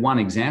needed one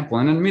example.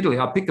 And admittedly,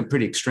 I picked a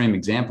pretty extreme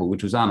example,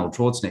 which was Arnold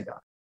Schwarzenegger.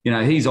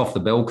 He's off the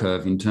bell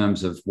curve in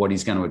terms of what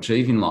he's going to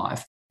achieve in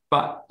life.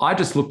 But I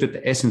just looked at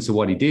the essence of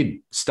what he did.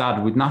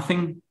 Started with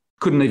nothing,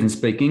 couldn't even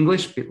speak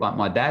English, a bit like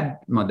my dad.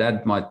 My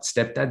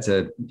stepdad's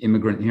an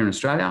immigrant here in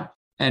Australia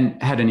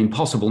and had an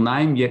impossible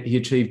name, yet he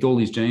achieved all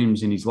his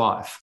dreams in his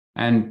life.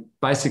 And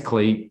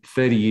basically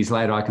 30 years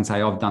later, I can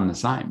say I've done the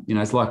same.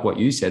 It's like what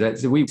you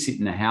said. We sit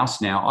in a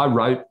house now. I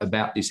wrote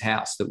about this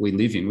house that we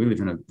live in. We live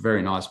in a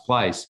very nice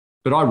place,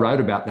 but I wrote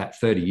about that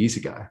 30 years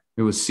ago.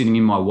 It was sitting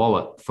in my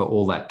wallet for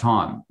all that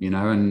time,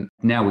 and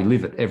now we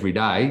live it every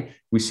day.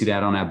 We sit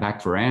out on our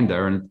back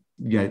veranda and,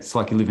 it's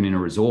like you're living in a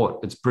resort.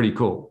 It's pretty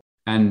cool.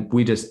 And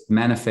we just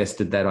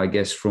manifested that, I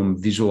guess,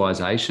 from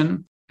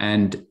visualization,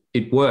 and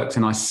it works.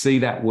 And I see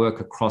that work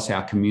across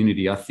our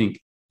community. I think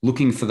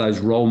looking for those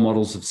role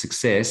models of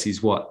success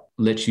is what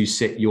lets you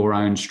set your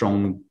own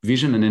strong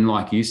vision. And then,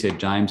 like you said,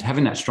 James,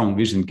 having that strong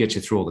vision gets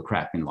you through all the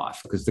crap in life,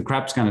 because the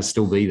crap's going to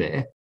still be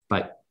there.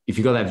 But if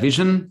you've got that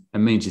vision, it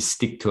means you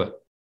stick to it.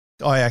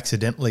 I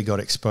accidentally got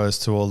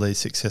exposed to all these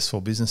successful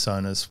business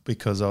owners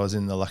because I was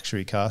in the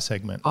luxury car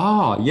segment.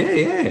 Oh,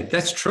 yeah,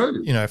 that's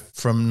true.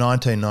 From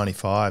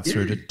 1995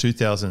 through to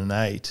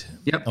 2008,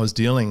 I was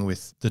dealing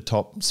with the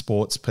top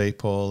sports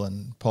people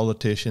and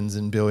politicians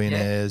and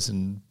billionaires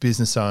and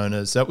business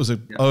owners. That was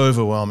an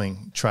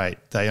overwhelming trait.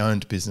 They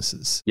owned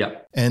businesses.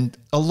 Yep. And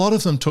a lot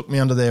of them took me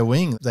under their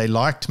wing. They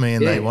liked me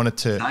and they wanted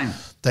to,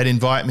 they'd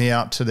invite me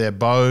out to their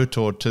boat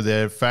or to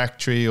their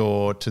factory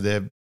or to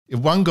their...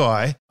 One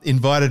guy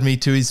invited me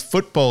to his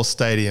football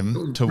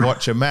stadium to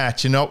watch a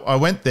match. I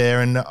went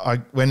there and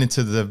I went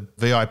into the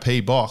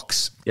VIP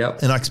box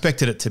and I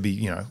expected it to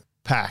be,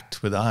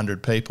 packed with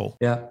 100 people.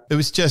 Yeah. It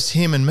was just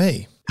him and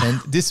me.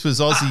 And this was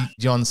Aussie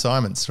John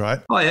Simons,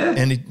 right? Oh, yeah.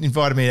 And he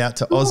invited me out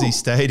to Aussie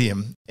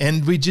Stadium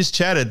and we just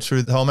chatted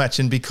through the whole match.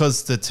 And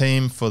because the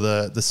team for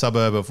the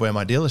suburb of where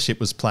my dealership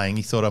was playing,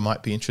 he thought I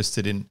might be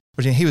interested in.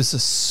 He was a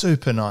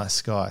super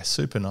nice guy,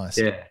 super nice.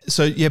 Yeah.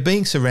 So,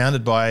 being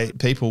surrounded by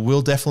people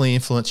will definitely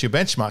influence your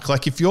benchmark.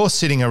 Like if you're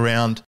sitting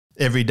around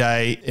every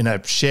day in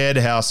a shared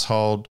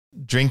household,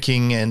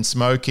 drinking and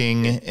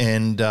smoking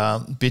and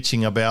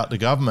bitching about the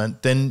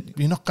government, then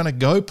you're not going to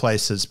go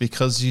places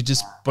because you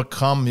just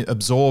become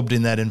absorbed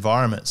in that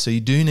environment. So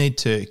you do need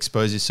to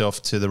expose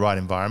yourself to the right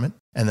environment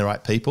and the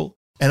right people.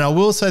 And I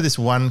will say this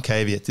one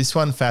caveat. This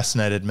one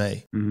fascinated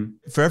me.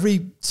 Mm-hmm. For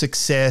every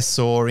success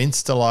or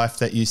Insta life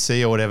that you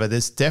see or whatever,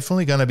 there's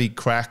definitely going to be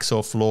cracks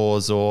or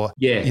flaws or,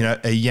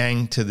 a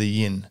yang to the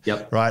yin,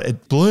 right?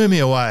 It blew me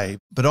away.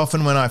 But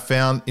often when I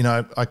found,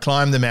 I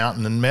climbed the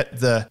mountain and met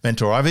the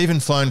mentor. I've even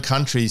flown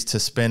countries to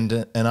spend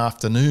an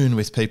afternoon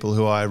with people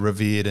who I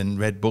revered and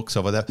read books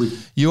of.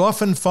 You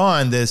often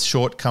find there's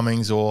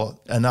shortcomings or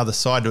another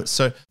side to it.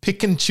 So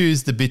pick and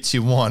choose the bits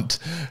you want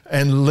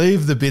and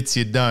leave the bits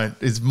you don't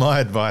is my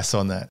advice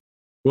on that.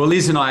 Well,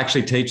 Liz and I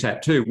actually teach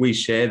that too. We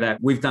share that.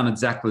 We've done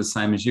exactly the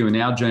same as you. In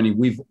our journey,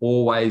 we've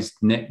always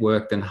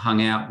networked and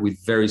hung out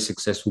with very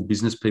successful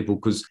business people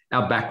because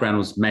our background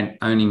was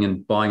owning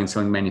and buying and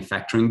selling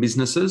manufacturing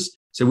businesses.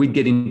 So we'd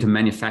get into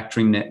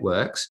manufacturing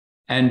networks.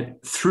 And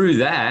through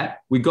that,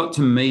 we got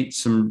to meet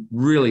some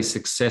really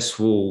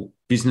successful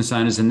business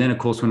owners. And then, of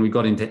course, when we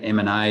got into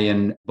M&A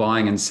and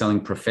buying and selling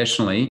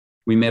professionally,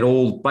 we met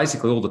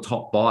basically all the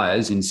top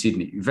buyers in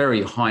Sydney,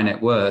 very high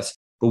net worth.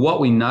 But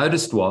what we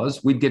noticed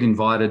was we'd get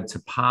invited to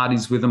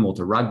parties with them or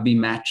to rugby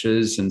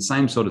matches and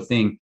same sort of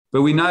thing.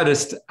 But we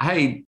noticed,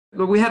 hey,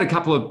 we had a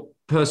couple of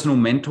personal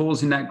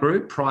mentors in that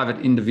group,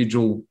 private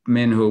individual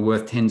men who are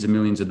worth tens of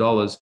millions of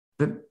dollars.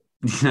 But,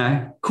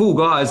 cool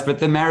guys, but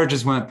the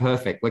marriages weren't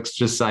perfect. Let's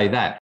just say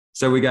that.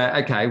 So we go,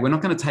 okay, we're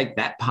not going to take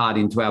that part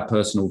into our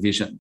personal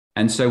vision.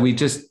 And so we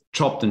just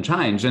chopped and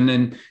changed. And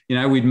then,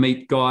 we'd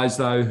meet guys,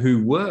 though,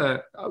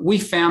 we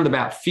found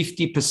about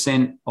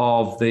 50%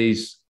 of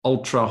these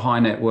ultra high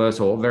net worths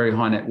or very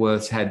high net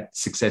worths had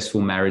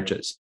successful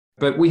marriages.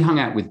 But we hung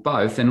out with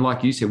both. And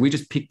like you said, we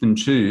just picked and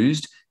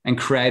chose and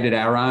created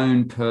our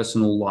own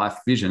personal life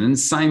vision. And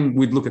same,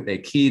 we'd look at their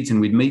kids and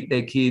we'd meet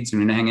their kids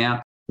and we'd hang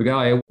out. We go,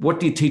 hey, what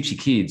do you teach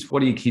your kids?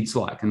 What are your kids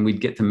like? And we'd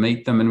get to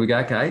meet them and we go,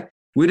 okay,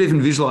 we'd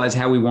even visualize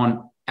how we want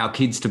our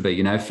kids to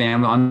be,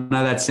 family. I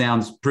know that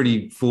sounds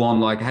pretty full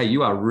on, like, hey,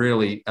 you are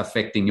really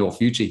affecting your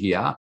future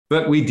here.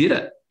 But we did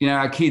it.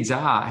 Our kids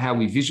are how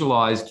we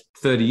visualized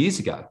 30 years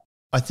ago.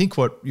 I think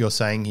what you're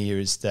saying here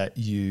is that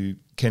you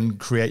can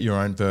create your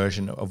own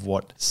version of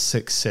what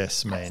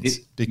success means,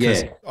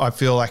 because I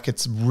feel like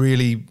it's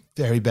really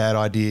very bad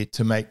idea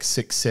to make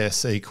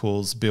success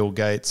equals Bill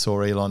Gates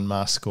or Elon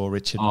Musk or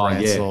Richard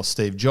Branson or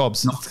Steve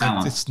Jobs.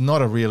 It's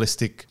not a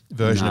realistic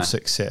version of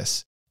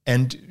success.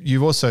 And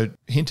you've also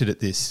hinted at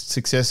this.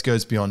 Success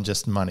goes beyond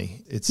just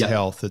money. It's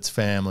health, it's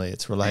family,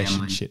 it's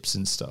relationships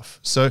and stuff.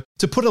 So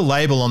to put a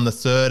label on the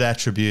third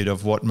attribute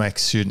of what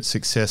makes students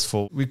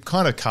successful, we've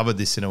kind of covered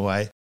this in a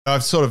way.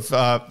 I've sort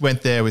of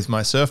went there with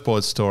my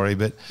surfboard story,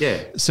 but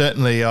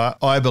certainly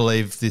I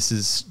believe this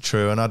is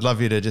true. And I'd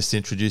love you to just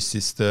introduce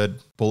this third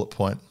bullet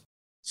point.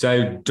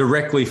 So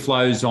directly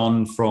flows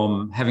on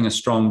from having a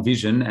strong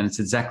vision. And it's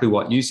exactly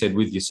what you said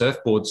with your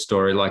surfboard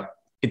story. Like,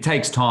 it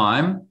takes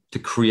time to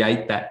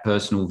create that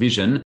personal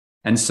vision.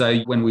 And so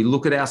when we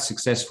look at our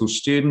successful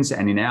students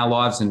and in our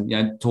lives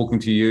and, talking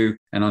to you,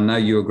 and I know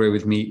you agree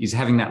with me, is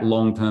having that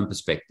long-term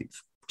perspective,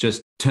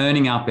 just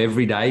turning up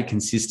every day,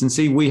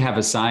 consistency. We have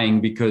a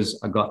saying, because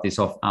I got this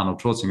off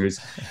Arnold Schwarzenegger, is,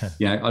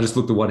 I just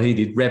looked at what he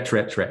did, reps,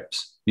 reps,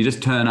 reps. You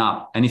just turn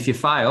up. And if you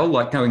fail,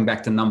 like going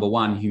back to number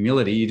one,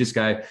 humility, you just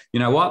go, you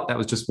know what? That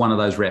was just one of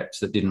those reps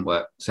that didn't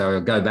work. So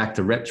I'll go back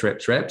to reps,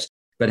 reps, reps.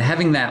 But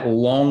having that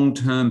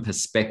long-term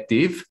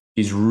perspective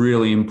is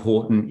really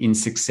important in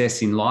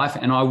success in life.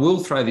 And I will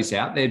throw this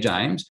out there,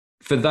 James.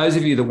 For those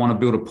of you that want to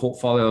build a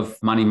portfolio of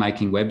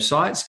money-making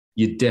websites,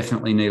 you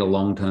definitely need a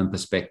long-term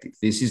perspective.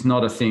 This is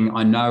not a thing.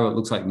 I know it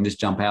looks like you can just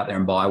jump out there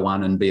and buy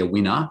one and be a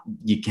winner.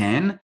 You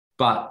can.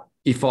 But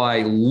if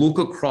I look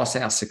across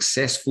our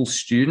successful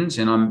students,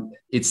 and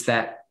it's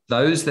that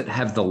those that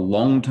have the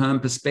long-term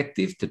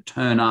perspective to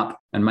turn up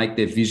and make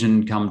their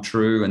vision come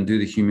true and do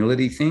the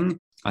humility thing,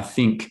 I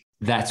think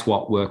that's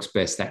what works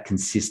best, that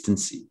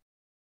consistency.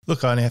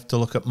 Look, I only have to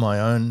look at my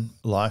own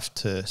life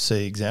to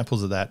see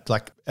examples of that.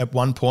 Like at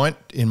one point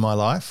in my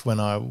life, when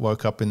I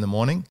woke up in the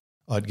morning,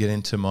 I'd get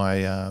into my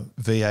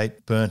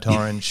V8 burnt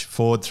orange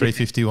Ford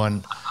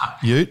 351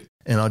 ute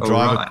and I'd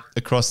drive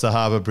across the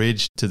harbour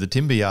bridge to the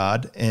timber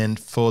yard. And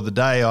for the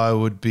day, I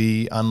would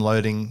be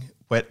unloading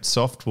wet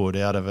softwood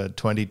out of a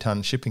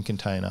 20-ton shipping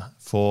container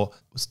for,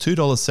 it was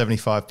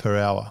 $2.75 per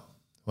hour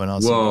when I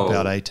was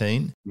about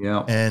 18.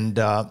 Yeah. And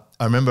I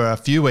remember a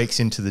few weeks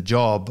into the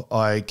job,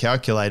 I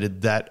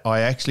calculated that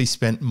I actually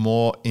spent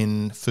more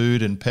in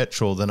food and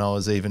petrol than I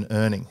was even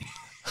earning.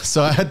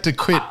 So I had to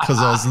quit because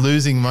I was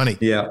losing money.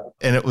 Yeah.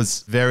 And it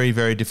was very,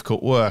 very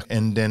difficult work.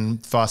 And then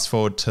fast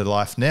forward to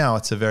life now,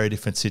 it's a very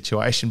different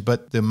situation.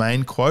 But the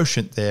main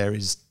quotient there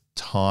is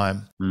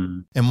time.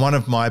 Mm. And one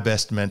of my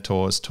best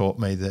mentors taught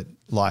me that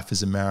life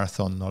is a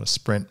marathon, not a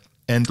sprint.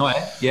 And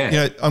I'm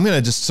going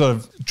to just sort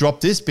of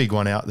drop this big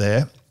one out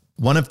there.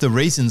 One of the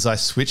reasons I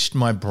switched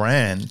my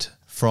brand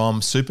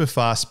from super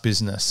fast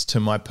business to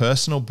my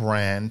personal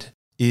brand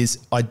is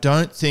I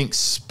don't think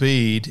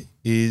speed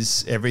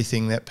is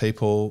everything that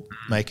people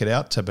make it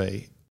out to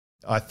be.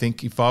 I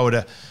think if I were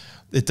to,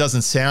 it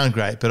doesn't sound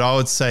great, but I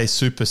would say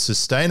super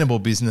sustainable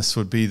business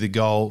would be the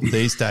goal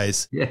these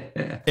days.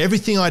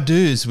 Everything I do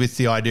is with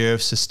the idea of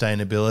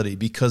sustainability,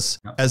 because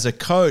as a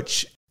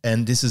coach,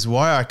 and this is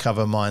why I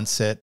cover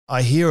mindset,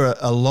 I hear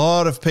a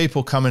lot of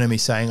people coming to me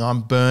saying,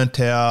 I'm burnt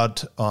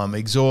out, I'm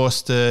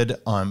exhausted,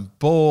 I'm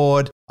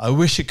bored. I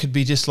wish it could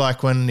be just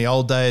like when in the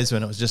old days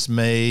when it was just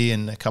me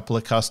and a couple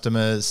of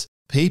customers.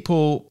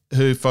 People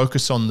who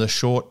focus on the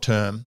short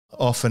term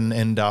often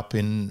end up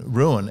in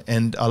ruin.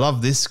 And I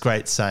love this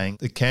great saying,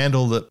 the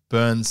candle that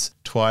burns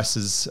twice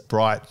as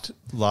bright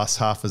lasts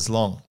half as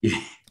long.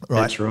 Yeah,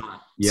 right? That's right.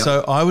 Yep.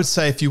 So I would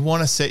say if you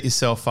want to set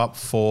yourself up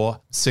for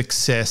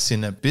success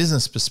in a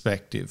business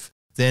perspective,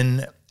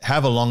 then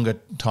have a longer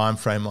time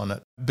frame on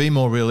it. Be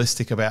more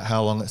realistic about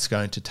how long it's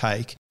going to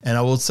take. And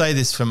I will say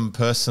this from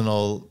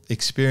personal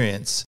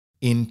experience.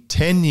 In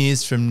 10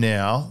 years from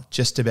now,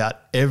 just about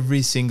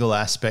every single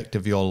aspect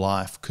of your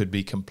life could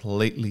be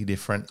completely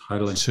different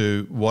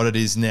to what it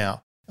is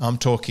now. I'm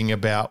talking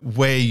about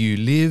where you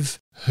live,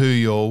 who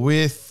you're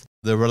with,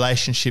 the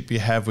relationship you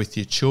have with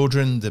your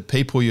children, the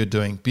people you're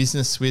doing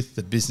business with,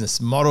 the business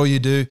model you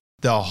do,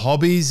 the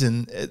hobbies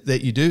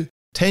that you do.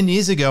 10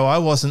 years ago, I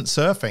wasn't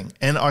surfing.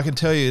 And I can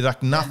tell you,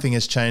 like, nothing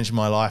has changed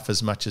my life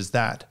as much as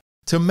that.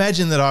 To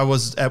imagine that I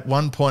was at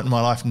one point in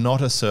my life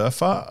not a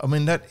surfer, I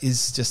mean, that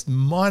is just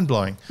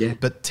mind-blowing. Yeah.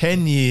 But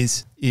 10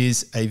 years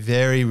is a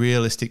very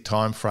realistic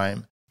time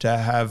frame to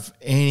have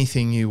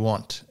anything you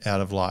want out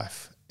of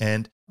life.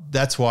 And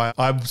that's why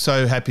I'm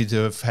so happy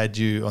to have had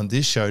you on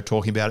this show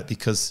talking about it,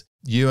 because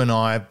you and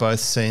I have both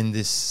seen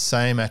this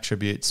same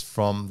attributes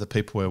from the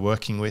people we're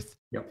working with.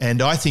 Yep.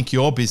 And I think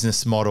your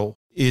business model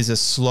is a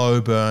slow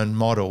burn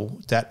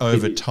model that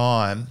over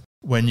time,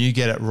 when you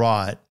get it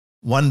right,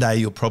 one day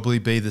you'll probably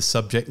be the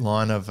subject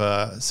line of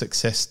a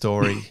success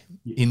story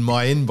in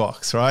my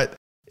inbox, right?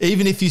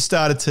 Even if you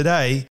started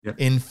today,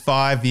 in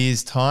 5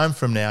 years' time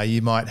from now,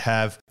 you might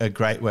have a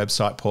great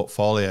website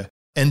portfolio.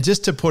 And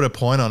just to put a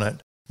point on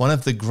it, one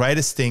of the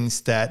greatest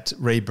things that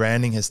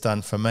rebranding has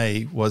done for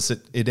me was that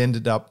it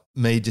ended up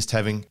me just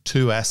having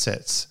two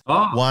assets.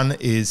 One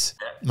is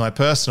my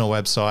personal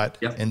website,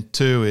 and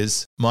two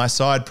is my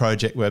side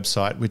project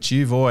website, which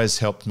you've always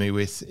helped me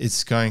with.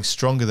 It's going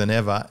stronger than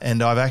ever,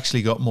 and I've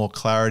actually got more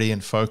clarity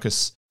and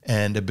focus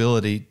and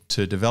ability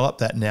to develop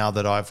that now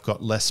that I've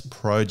got less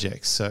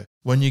projects. So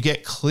when you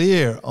get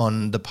clear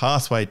on the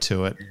pathway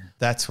to it,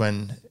 that's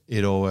when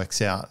it all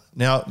works out.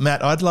 Now,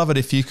 Matt, I'd love it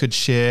if you could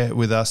share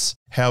with us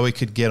how we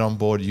could get on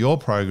board your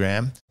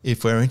program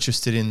if we're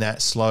interested in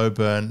that slow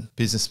burn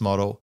business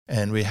model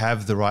and we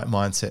have the right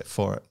mindset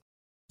for it.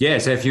 Yeah,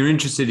 so if you're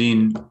interested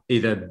in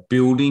either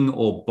building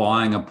or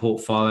buying a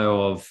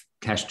portfolio of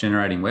cash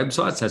generating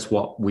websites, that's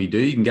what we do.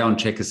 You can go and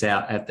check us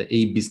out at the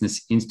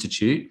eBusiness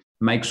Institute.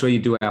 Make sure you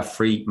do our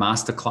free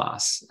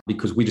masterclass,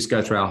 because we just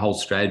go through our whole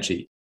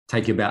strategy.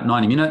 Take you about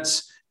 90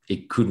 minutes.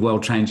 It could well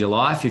change your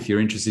life if you're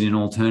interested in an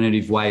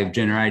alternative way of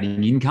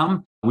generating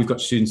income. We've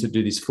got students that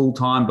do this full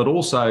time, but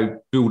also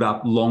build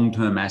up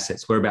long-term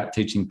assets. We're about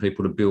teaching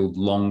people to build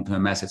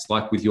long-term assets,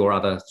 like with your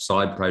other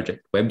side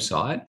project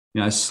website,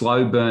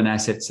 slow burn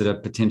assets that are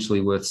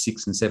potentially worth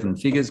 6 and 7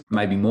 figures,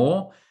 maybe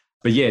more.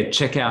 But yeah,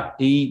 check out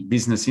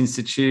eBusiness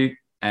Institute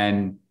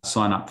and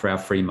sign up for our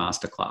free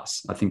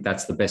masterclass. I think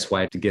that's the best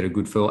way to get a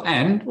good feel.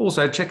 And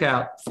also check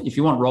out, if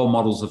you want role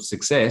models of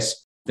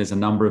success, there's a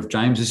number of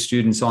James's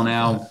students on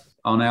our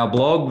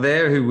blog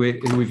there who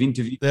we've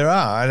interviewed. There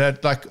are, and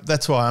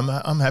that's why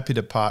I'm happy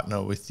to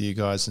partner with you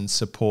guys and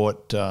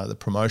support the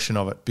promotion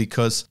of it,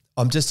 because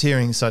I'm just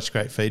hearing such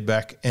great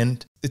feedback,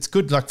 and it's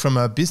good. Like from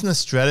a business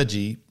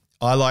strategy,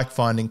 I like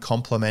finding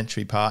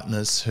complementary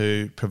partners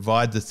who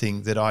provide the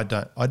thing that I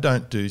don't. I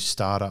don't do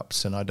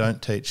startups and I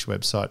don't teach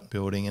website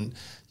building, and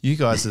you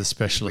guys are the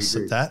specialists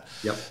at that.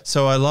 Yep.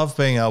 So I love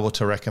being able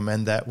to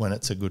recommend that when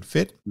it's a good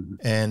fit. Mm-hmm.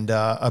 And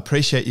I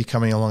appreciate you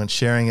coming along and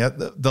sharing it.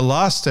 The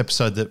last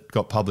episode that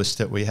got published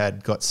that we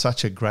had got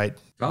such a great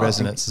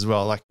resonance as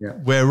well.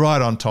 We're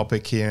right on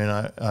topic here, and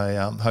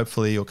I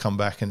hopefully you'll come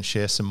back and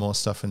share some more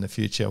stuff in the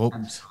future.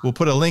 We'll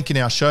put a link in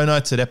our show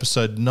notes at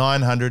episode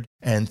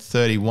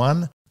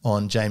 931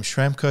 on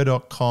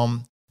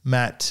jamesschramko.com.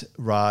 Matt,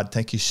 Raad,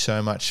 thank you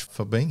so much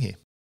for being here.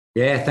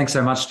 Yeah, thanks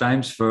so much,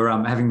 James, for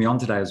having me on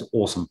today. It was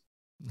awesome.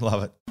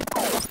 Love it.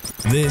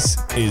 This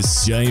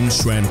is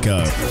James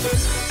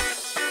Schramko.